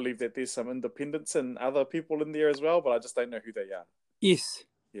do believe that there's some independents and other people in there as well, but I just don't know who they are. Yes.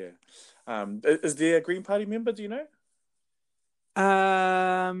 Yeah. Is there a Green Party member? Do you know?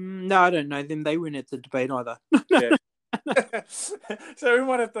 No, I don't know them. They weren't at the debate either. Yeah. So we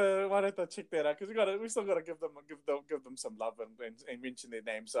might have to check that out, because we still got to give them some love and mention their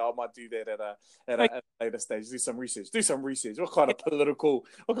names. So I might do that at a later stage. Do some research. What kind of political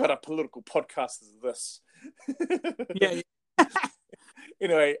podcast is this? Yeah.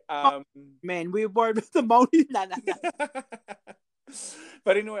 Anyway, man, we're worried about the Māori. No.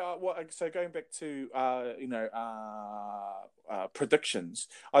 But anyway, so going back to predictions,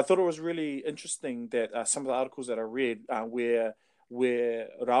 I thought it was really interesting that some of the articles that I read where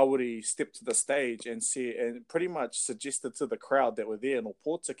Rawiri stepped to the stage and pretty much suggested to the crowd that were there in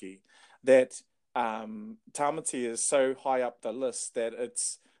Opotiki that Tamati is so high up the list that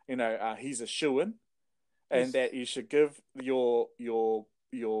it's he's a shoo-in, and that you should give your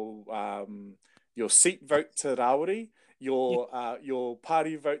seat vote to Rawiri, your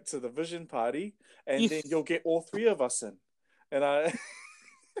party vote to the Vision Party, and then you'll get all three of us in. And I,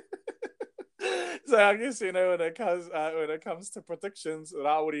 so I guess when it comes to predictions,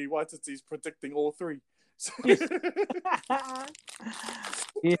 Rawiri Waititi's predicting all three. So,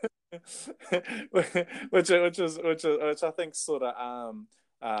 Yeah. which I think sort of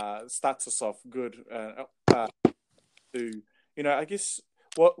starts us off good. To I guess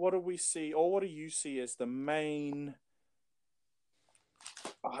what do we see, or what do you see as the main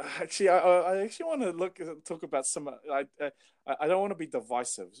Actually, I actually want to talk about some. I don't want to be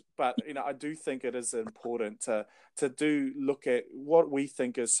divisive, but I do think it is important to look at what we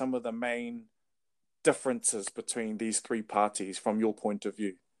think is some of the main differences between these three parties from your point of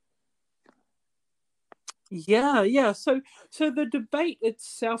view. Yeah. So the debate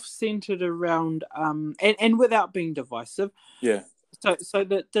itself centered around and without being divisive. Yeah. So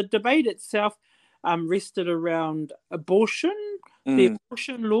the debate itself rested around abortion, the Mm.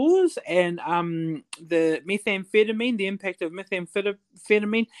 abortion laws, and the methamphetamine, the impact of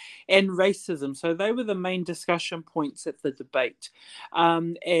methamphetamine, and racism. So they were the main discussion points at the debate.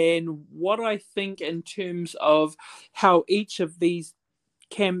 And what I think in terms of how each of these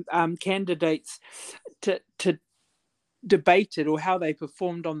candidates to debated or how they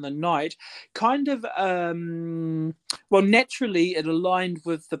performed on the night kind of well, naturally it aligned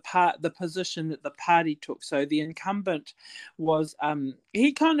with the position that the party took. So the incumbent was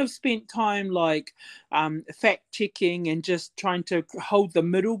he kind of spent time like fact checking and just trying to hold the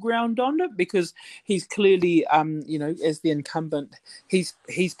middle ground on it, because he's clearly as the incumbent, he's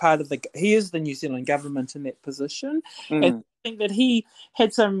part of he is the New Zealand government in that position. And I think that he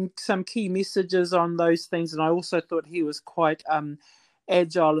had some key messages on those things, and I also thought he was quite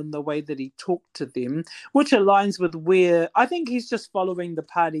agile in the way that he talked to them, which aligns with where I think he's just following the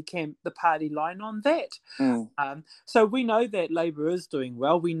party line on that. So we know that Labour is doing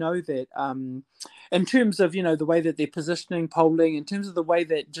well. We know that in terms of the way that they're positioning polling, in terms of the way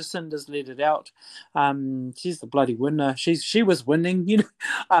that Jacinda's let it out, she's the bloody winner. She was winning, Yeah.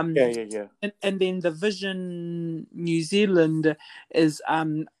 And then the Vision New Zealand is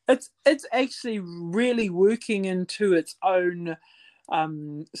it's actually really working into its own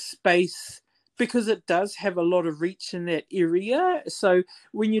space, because it does have a lot of reach in that area. So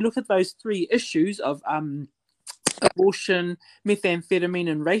when you look at those three issues of abortion,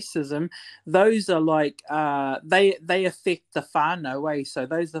 methamphetamine, and racism, those are like they affect the whānau, so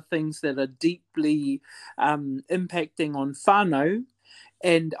those are things that are deeply impacting on whānau.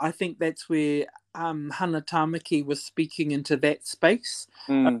 And I think that's where Hana Tamaki was speaking into that space.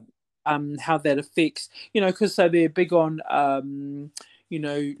 How that affects, because so they're big on,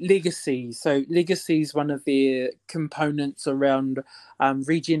 legacy. So legacy is one of their components around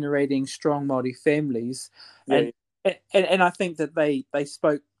regenerating strong Māori families. Yeah. And I think that they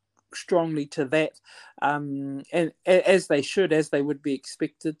spoke strongly to that, and as they should, as they would be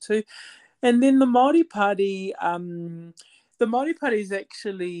expected to. And then the Māori Party, is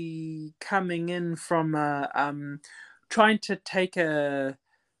actually coming in from trying to take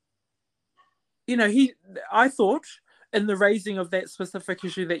I thought in the raising of that specific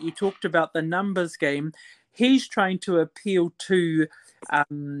issue that you talked about, the numbers game, he's trying to appeal to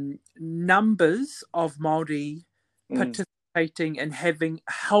numbers of Māori participating and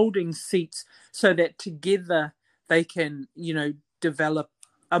holding seats, so that together they can, develop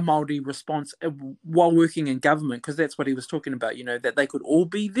a Māori response while working in government, because that's what he was talking about, that they could all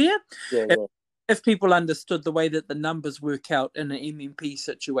be there. Yeah. If people understood the way that the numbers work out in an MMP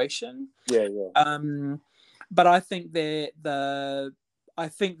situation. Yeah. But I think that the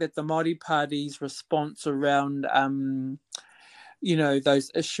Māori Party's response around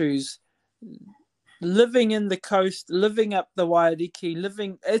those issues, living in the coast, living up the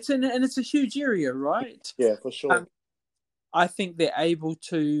Waiariki, it's a huge area, right? Yeah, for sure. I think they're able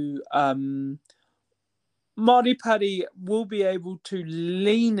to Māori Party will be able to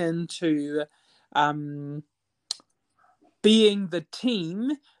lean into being the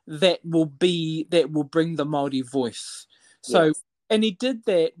team that will bring the Māori voice. So, yes. And he did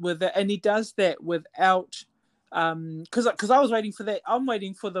that and he does that without, because I was waiting for that. I'm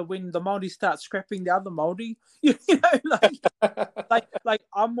waiting for when the Māori start scrapping the other Māori. like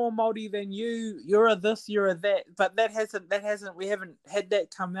I'm more Māori than you. You're a this, you're a that. But we haven't had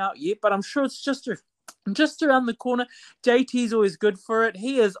that come out yet. But I'm sure it's just around the corner. JT's always good for it.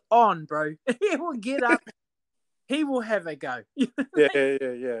 He is on, bro. He will get up. He will have a go. Yeah.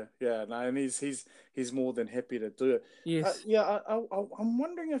 No, and he's more than happy to do it. Yes. I'm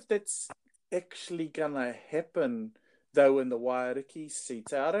wondering if that's actually gonna happen though in the Waiariki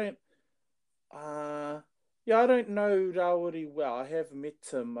seats. I don't know Rawiri well. I have met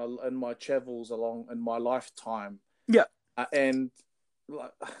him in my travels along in my lifetime. Yeah. And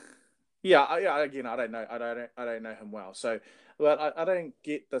like. Yeah. Again, I don't know him well. So, but I don't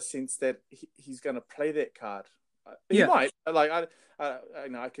get the sense that he's going to play that card. He might. Like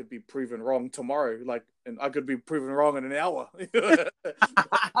I could be proven wrong tomorrow. Like, and I could be proven wrong in an hour.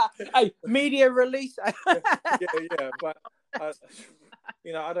 Hey, media release. yeah. But I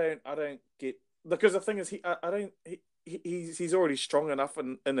don't get, because the thing is he he's already strong enough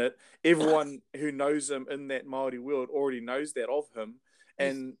in it. Everyone who knows him in that Māori world already knows that of him,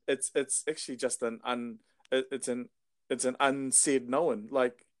 and it's actually just it's an unsaid known.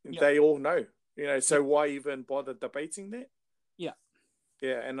 Like they all know, So why even bother debating that? Yeah.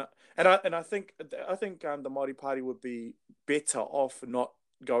 Yeah, and I think the Māori Party would be better off not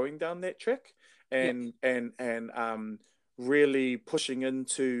going down that track and really pushing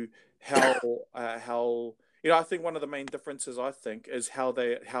into how I think one of the main differences I think is how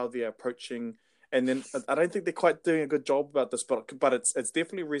they're approaching, and then I don't think they're quite doing a good job about this, but it's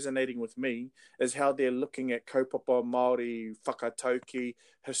definitely resonating with me, is how they're looking at kaupapa Māori whakatauki,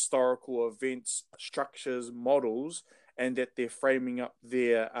 historical events, structures, models, and that they're framing up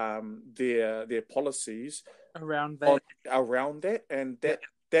their policies around that, and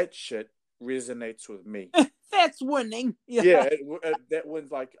that shit resonates with me. That's winning. Yeah, that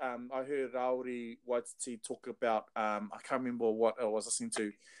wins. Like I heard Raori Waititi talk about I can't remember what I was listening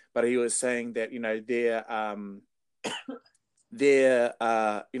to, but he was saying that their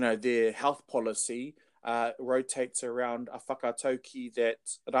health policy rotates around a whakatauki that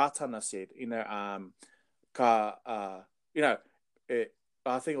Ratana said.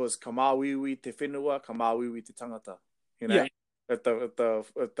 I think it was ka māwiwi te whenua, ka māwiwi te tangata. If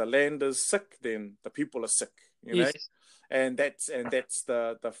the land is sick, then the people are sick. And that's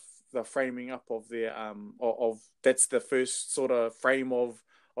the framing up of their that's the first sort of frame of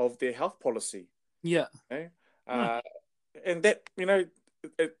their health policy. Yeah. And that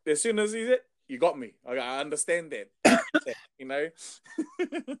as soon as he's it, you got me. I understand that.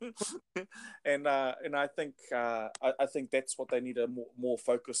 And I think that's what they need to more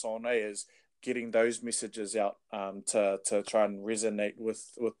focus on, is getting those messages out to try and resonate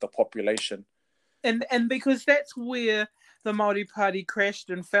with the population. And because that's where the Māori Party crashed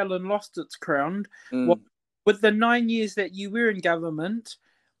and fell and lost its crown. With the 9 years that you were in government,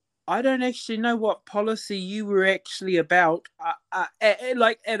 I don't actually know what policy you were actually about. At an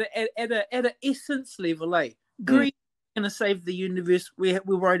essence level, Green going to save the universe. We're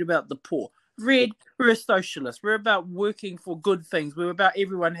worried about the poor. Red, we're a socialist. We're about working for good things. We're about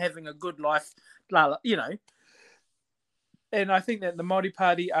everyone having a good life. And I think that the Māori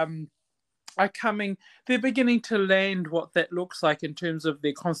Party they're beginning to land what that looks like in terms of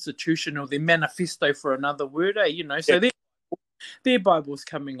their constitution or their manifesto, for another word, So their Bible's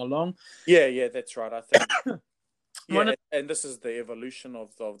coming along. Yeah, that's right. I think. And this is the evolution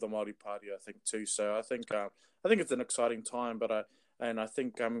of the Māori Party, I think, too. So I think it's an exciting time. But I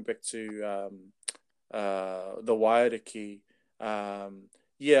think coming back to the Waiariki, and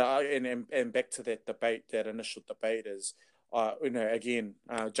back to that debate, that initial debate is, again,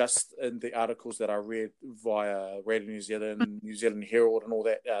 just in the articles that I read via Radio New Zealand, New Zealand Herald, and all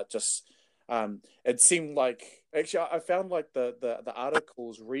that, it seemed like, actually, I found like the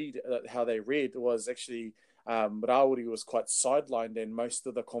articles how they read was actually Raori was quite sidelined, and most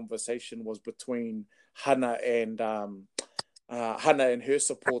of the conversation was between Hana and her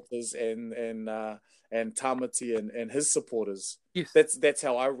supporters and Tamati and his supporters. Yes. That's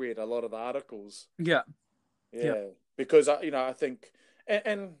how I read a lot of the articles. Yeah. Because I think,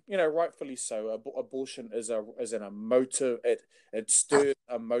 and rightfully so, abortion is an emotive. It stirs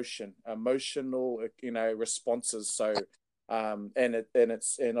emotional responses. So and a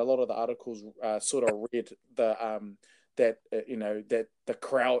lot of the articles sort of read that the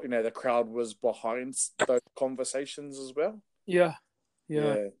crowd was behind those conversations as well. Yeah.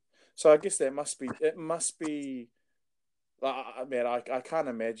 So I guess it must be. Man, I can't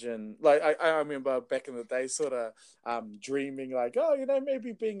imagine. Like I remember back in the day, sort of dreaming like,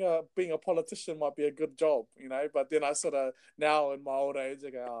 maybe being a politician might be a good job, But then I sort of now in my old age, I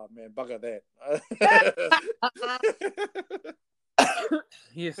go, oh man, bugger that.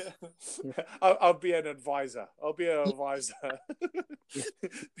 Yes. I'll be an advisor.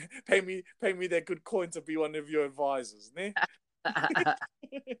 Pay me that good coin to be one of your advisors, ne?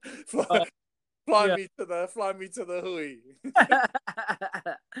 Fly me to the hui.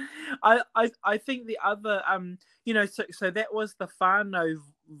 I think the other so that was the whānau,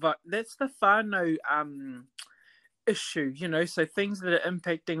 that's the whānau issue, so things that are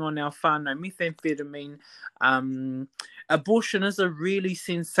impacting on our whānau. Methamphetamine, abortion is a really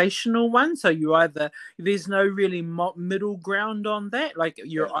sensational one, so there's no really middle ground on that, like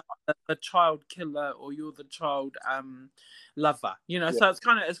you're either the child killer or you're the child lover, so it's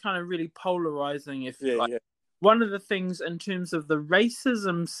kind of really polarizing. One of the things in terms of the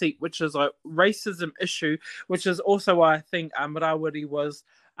racism seat, which is a racism issue, which is also why I think Rawiri was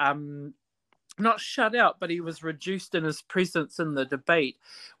not shut out, but he was reduced in his presence in the debate,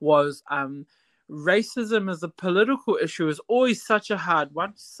 was racism as a political issue is always such a hard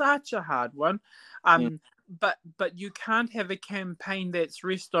one. But you can't have a campaign that's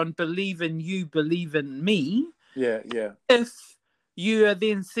rest on believe in you, believe in me. Yeah. If you are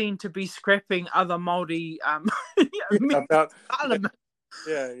then seen to be scrapping other Māori About parliament.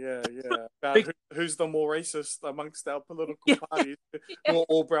 Yeah. About who's the more racist amongst our political parties. We're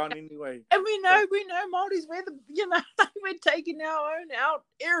all brown anyway. And we know Māoris, we're taking our own out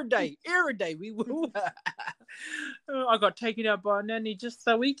every day. We will. I got taken out by a nanny just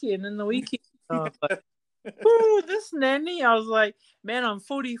the weekend. I was like, oh, this nanny. I was like, man, I'm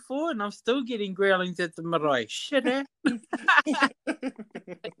 44 and I'm still getting growlings at the marae. Shit, eh?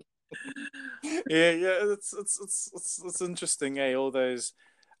 Yeah. It's interesting, eh? All those,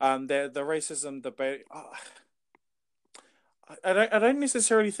 the racism debate. I don't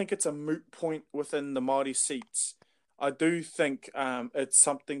necessarily think it's a moot point within the Māori seats. I do think it's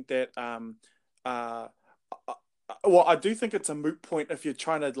something that I do think it's a moot point if you're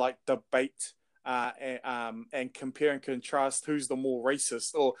trying to like debate and compare and contrast who's the more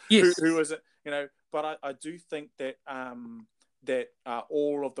racist or who is it, But I do think that that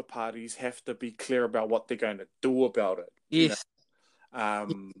all of the parties have to be clear about what they're going to do about it. Yes.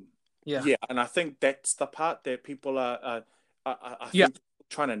 Yeah, and I think that's the part that people are I think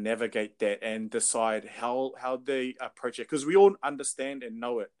trying to navigate that and decide how they approach it, because we all understand and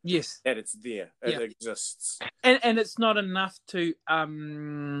know it. Yes, that it's there, it exists, and it's not enough to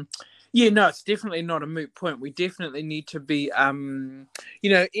it's definitely not a moot point. We definitely need to be any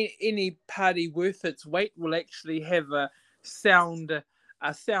party worth its weight will actually have a sound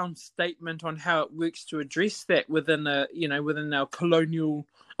statement on how it works to address that within our colonial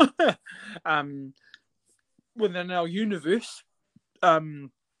within our universe,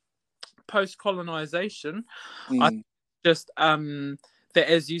 post-colonization. I just that,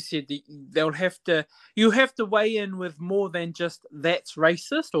 as you said, you'll have to weigh in with more than just that's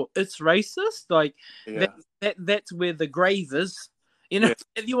racist or it's racist. Like that's where the grave is.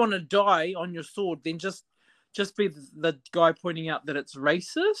 If you want to die on your sword, then just be the guy pointing out that it's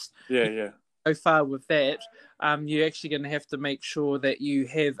racist. So far with that, you're actually going to have to make sure that you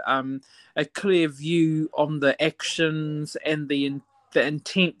have a clear view on the actions and the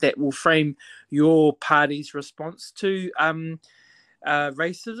intent that will frame your party's response to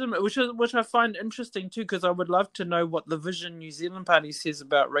racism, which I find interesting too, because I would love to know what the Vision New Zealand Party says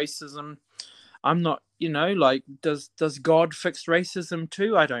about racism. I'm not, does God fix racism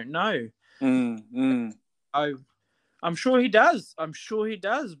too? I don't know. I'm sure he does. I'm sure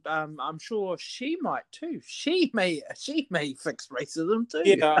she might too. She may fix racism too.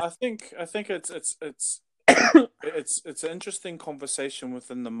 Yeah, I think it's an interesting conversation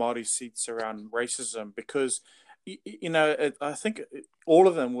within the Māori seats around racism, because I think all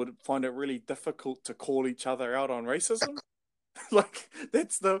of them would find it really difficult to call each other out on racism. Like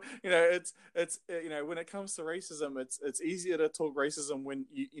that's the it's when it comes to racism, it's easier to talk racism when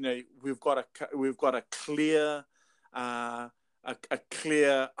we've got a clear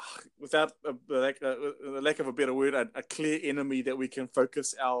without the lack of a better word, a clear enemy that we can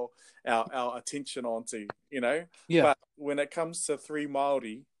focus our attention onto, But when it comes to three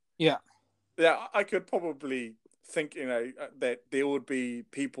Māori, I could probably think that there would be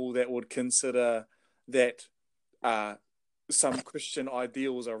people that would consider that some Christian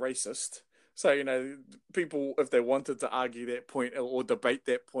ideals are racist. So people, if they wanted to argue that point or debate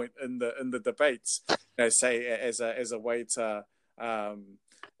that point in the debates, say as a way to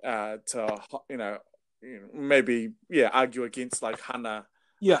maybe argue against like Hana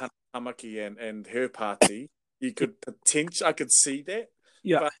Tamaki and her party, I could see that.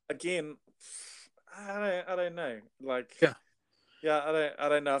 But again, I don't know. I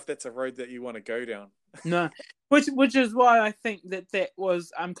don't know if that's a road that you want to go down. No, which is why I think that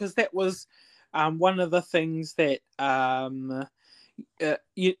was because that was one of the things that that's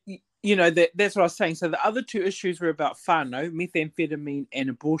what I was saying. So the other two issues were about whānau, methamphetamine, and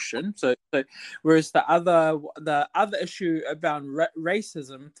abortion. So whereas the other issue about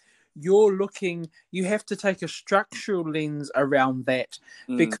racism, you have to take a structural lens around that,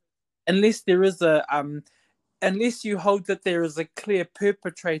 because unless you hold that there is a clear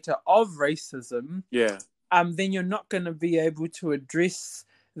perpetrator of racism, then you're not going to be able to address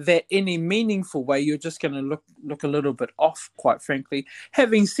that any meaningful way. You're just going to look a little bit off, quite frankly.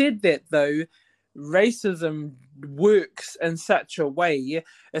 Having said that, though, racism works in such a way,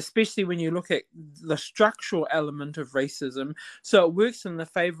 especially when you look at the structural element of racism. So it works in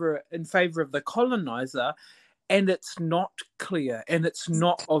favor of the colonizer, and it's not clear and it's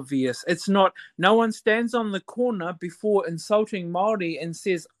not obvious. It's not, no one stands on the corner before insulting Māori and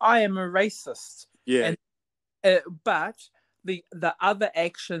says, I am a racist. Yeah. And, but the other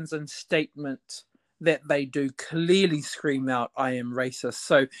actions and statements that they do clearly scream out, I am racist.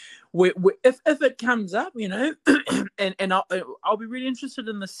 So if it comes up, and I'll be really interested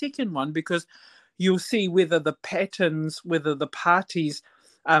in the second one, because you'll see whether the patterns, whether the parties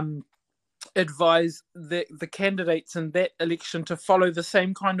advise the candidates in that election to follow the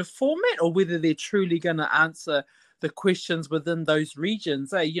same kind of format, or whether they're truly going to answer the questions within those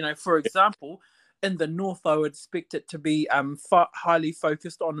regions. For example, in the north, I would expect it to be highly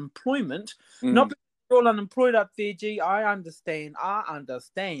focused on employment. Not because we're all unemployed up there, I understand,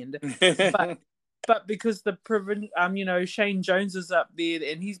 but because Shane Jones is up there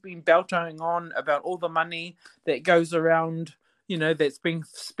and he's been belting on about all the money that goes around, that's being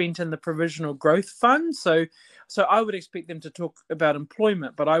spent in the Provisional Growth Fund. So I would expect them to talk about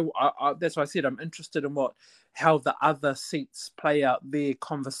employment, but I that's why I said I'm interested in how the other seats play out their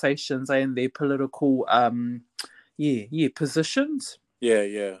conversations and their political positions.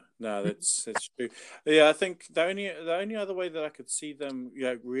 Yeah. No, that's true. Yeah, I think the only other way that I could see them,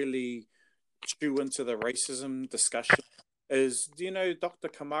 really chew into the racism discussion is, do you know Dr.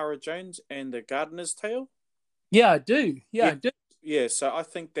 Kamara Jones and the Gardener's Tale? Yeah, I do. I do. Yeah, so I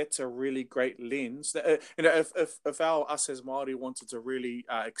think that's a really great lens. If us as Māori wanted to really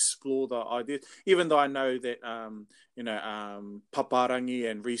explore the idea, even though I know that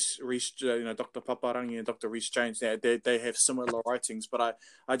Paparangi and Reece, Dr. Paparangi and Dr. Reece Jones, they have similar writings, but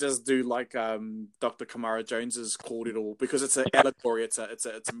I just do like Dr. Kamara Jones's called it all, because it's an allegory, it's a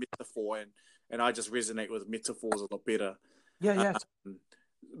metaphor, and I just resonate with metaphors a lot better. Yeah.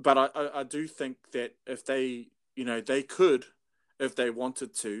 But I do think that if they could, if they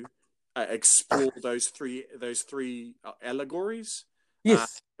wanted to, explore those three allegories.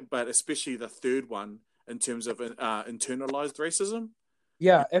 Yes. But especially the third one in terms of internalized racism.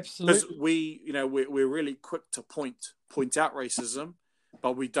 Yeah, absolutely. Because we're really quick to point out racism,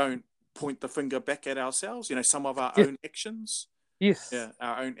 but we don't point the finger back at ourselves. Some of our own actions. Yes. Yeah,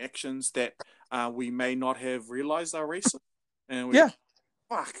 our own actions that we may not have realized are racist. And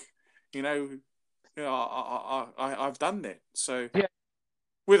fuck, I've done that. So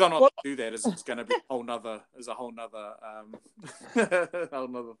whether or not to do that is going to be a whole nother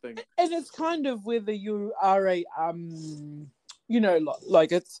thing. And it's kind of whether you are a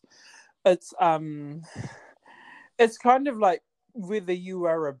it's kind of like whether you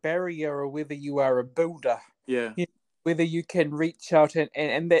are a barrier or whether you are a builder. Yeah. Whether you can reach out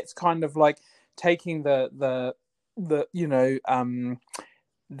and that's kind of like taking the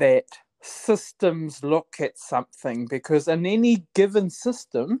that systems look at something, because in any given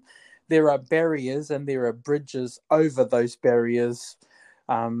system there are barriers and there are bridges over those barriers,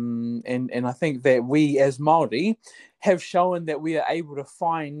 and I think that we as Māori have shown that we are able to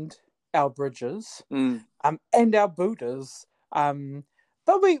find our bridges and our Buddhas,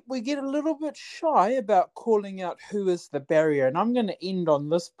 but we get a little bit shy about calling out who is the barrier. And I'm going to end on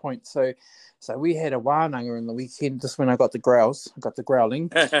this point. So we had a wānanga in the weekend, just when I got the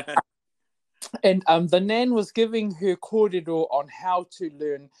growling. And the Nan was giving her kōrero on how to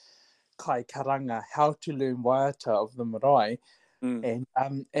learn kai karanga, how to learn waiata of the marae.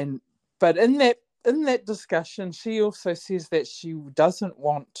 But in that discussion, she also says that she doesn't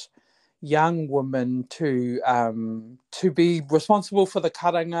want young women to be responsible for the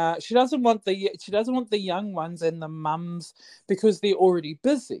karanga. She doesn't want the young ones and the mums, because they're already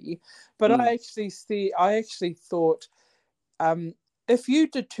busy. But I actually thought, if you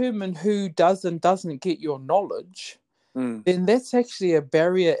determine who does and doesn't get your knowledge, then that's actually a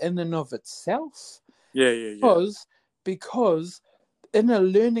barrier in and of itself. Yeah. Because in a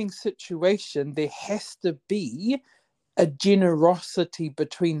learning situation, there has to be a generosity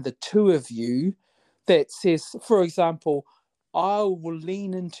between the two of you that says, for example, I will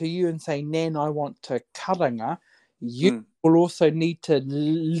lean into you and say, Nan, I want to karanga. You will also need to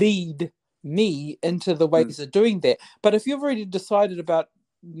lead me into the ways of doing that. But if you've already decided about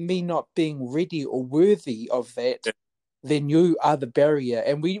me not being ready or worthy of that, then you are the barrier.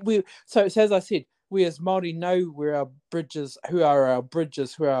 And so as I said, we as Māori know where our bridges, who are our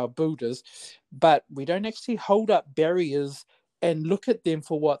builders, but we don't actually hold up barriers and look at them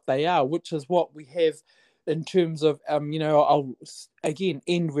for what they are, which is what we have in terms of, I'll again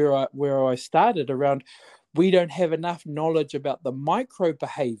end where I started around. We don't have enough knowledge about the micro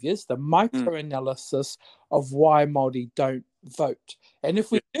behaviours, the micro analysis of why Māori don't vote. And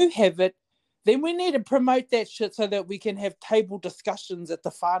if we do have it, then we need to promote that shit so that we can have table discussions at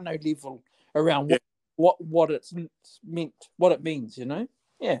the whānau level around what it's meant, what it means, you know.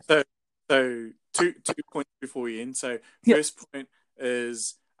 Yeah. So two points before we end. So Yep. first point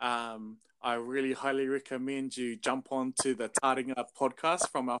is I really highly recommend you jump onto the Taringa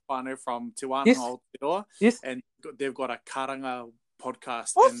podcast from our whānau from Te Wānanga Yes. Aotearoa. Yes. And they've got a karanga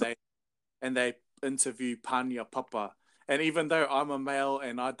podcast, Awesome. and they interview Pānia Papa. And even though I'm a male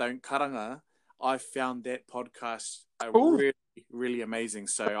and I don't karanga, I found that podcast Ooh. really, really amazing.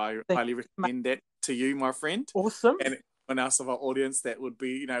 So I highly recommend that to you, my friend. Awesome. And anyone else of our audience that would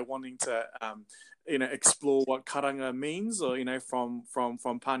be, wanting to, explore what karanga means, or from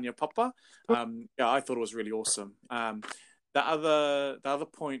Pānia Papa. I thought it was really awesome. The other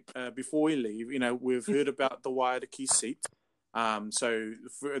point before we leave, we've heard about the Waiariki seat. So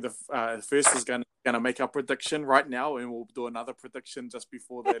the first is going to make our prediction right now, and we'll do another prediction just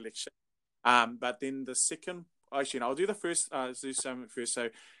before the election. But then the second, actually, I'll do the first. Do something first. So,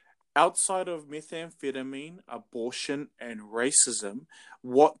 outside of methamphetamine, abortion, and racism,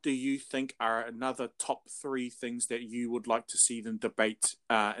 what do you think are another top 3 things that you would like to see them debate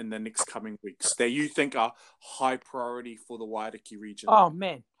in the next coming weeks that you think are high priority for the Waiariki region? Oh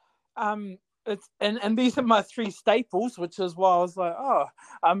man, it's and these are my 3 staples, which is why I was like,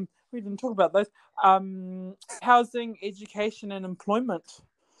 we didn't talk about those. Housing, education, and employment.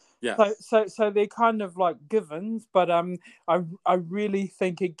 Yeah. So they're kind of like givens, but I really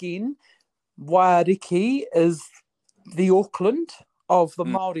think again, Waiariki is the Auckland of the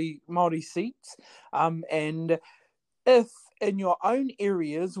Māori seats, and if in your own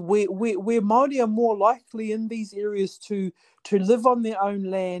areas where Māori are more likely in these areas to live on their own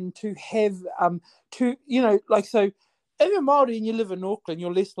land, to have so if you're Māori and you live in Auckland,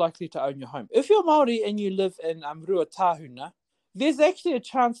 you're less likely to own your home. If you're Māori and you live in Ruatahuna, there's actually a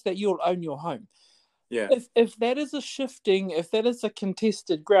chance that you'll own your home. Yeah. If that is a shifting, if that is a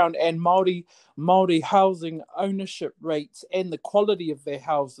contested ground, and Māori housing ownership rates and the quality of their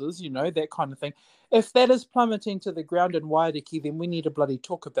houses, that kind of thing, if that is plummeting to the ground in Waiariki, then we need to bloody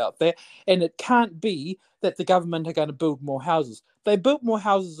talk about that. And it can't be that the government are going to build more houses. They built more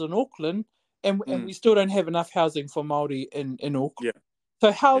houses in Auckland, and we still don't have enough housing for Māori in Auckland. Yeah.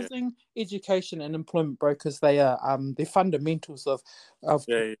 So housing, education, and employment brokers, they are they're fundamentals of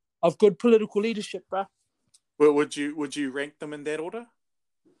good political leadership, bruh. Well, would you rank them in that order?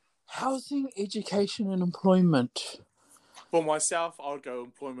 Housing, education, and employment. For myself, I would go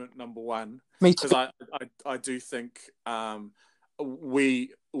employment number 1. Me too. Because I do think I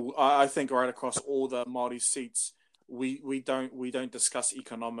think right across all the Māori seats, we don't discuss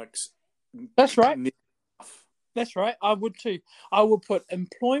economics. That's right. That's right. I would too. I would put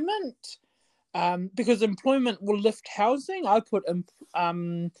employment, because employment will lift housing. I put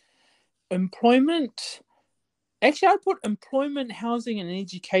employment. Actually, I'll put employment, housing, and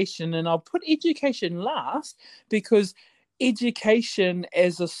education, and I'll put education last because education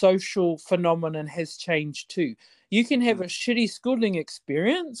as a social phenomenon has changed too. You can have a shitty schooling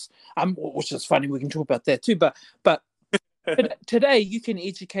experience, which is funny. We can talk about that too. But today you can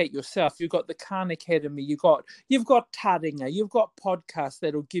educate yourself. You've got the Khan Academy. You've got taringa. You've got podcasts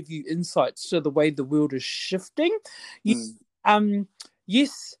that'll give you insights to the way the world is shifting.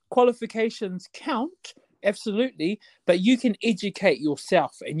 Yes, qualifications count. Absolutely, but you can educate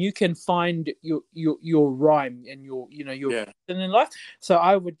yourself, and you can find your rhyme and your in life. So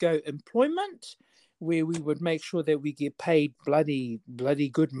I would go employment, where we would make sure that we get paid bloody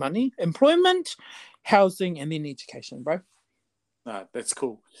good money. Employment, housing, and then education, bro. No, that's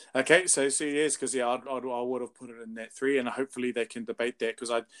cool. Okay, so yes, because I would have put it in that 3, and hopefully they can debate that,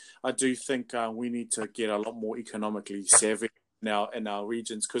 because I do think we need to get a lot more economically savvy now in our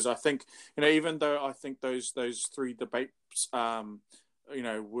regions, because I think even though I think those 3 debates were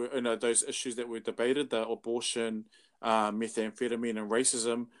those issues that were debated, the abortion, methamphetamine, and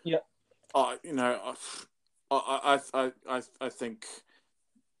racism, I think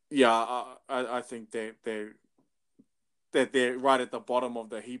I think that they're right at the bottom of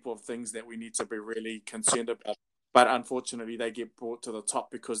the heap of things that we need to be really concerned about, but unfortunately they get brought to the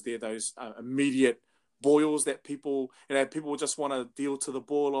top because they're those immediate boils that people just want to deal to the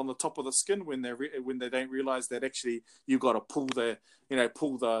boil on the top of the skin when they don't realize that actually you've got to pull the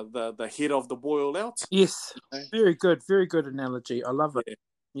head of the boil out. Yes, very good analogy. I love it.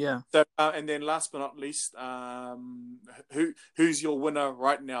 Yeah. So and then last but not least, who's your winner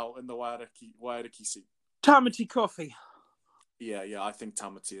right now in the Waiariki seat? Tamati Coffee. Yeah, I think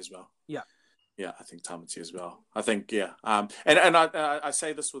Tamati as well. Yeah, I think Tamati as well. I think and I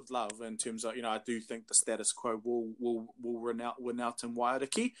say this with love in terms of I do think the status quo will win out in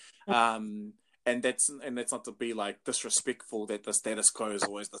Waiariki, and that's not to be like disrespectful that the status quo is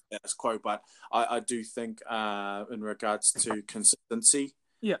always the status quo, but I do think in regards to consistency,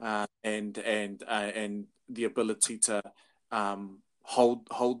 Yeah. And the ability to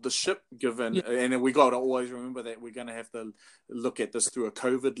hold the ship. Given, Yeah. and we got to always remember that we're going to have to look at this through a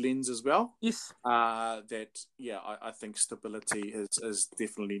COVID lens as well. Yes. I think stability is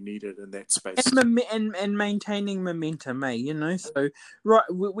definitely needed in that space. And maintaining momentum, you know. So right,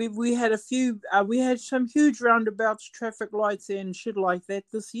 we had we had some huge roundabouts, traffic lights, and shit like that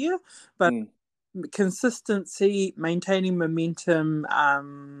this year, but consistency, maintaining momentum,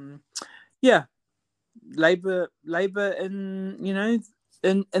 labor in, you know,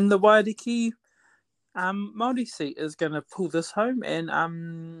 in the Wairiki Māori seat is going to pull this home, and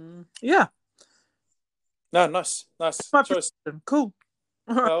No, nice my choice. prediction. Cool.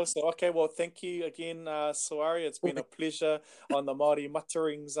 Well, so okay, well, thank you again, Suaree. It's been a pleasure on the Māori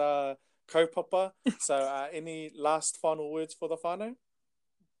Mutterings kaupapa. So, any last final words for the whānau?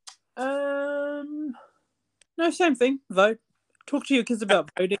 No, same thing though. Talk to your kids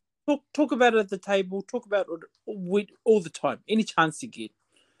about voting. Talk about it at the table. Talk about it all the time. Any chance you get.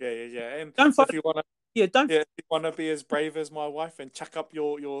 Yeah. And don't fight. If you wanna, if you wanna be as brave as my wife and chuck up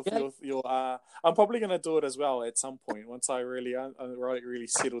your I'm probably gonna do it as well at some point once I really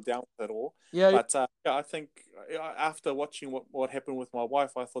settle down with it all. Yeah. But I think after watching what happened with my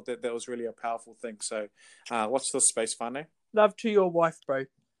wife, I thought that was really a powerful thing. So, watch this space, whānau. Love to your wife, bro.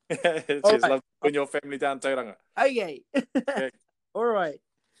 Cheers. Right. Love putting your family down, tauranga. Okay. Okay. All right.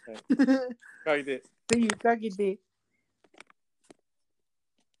 Okay. Go there. See you. Ka kite.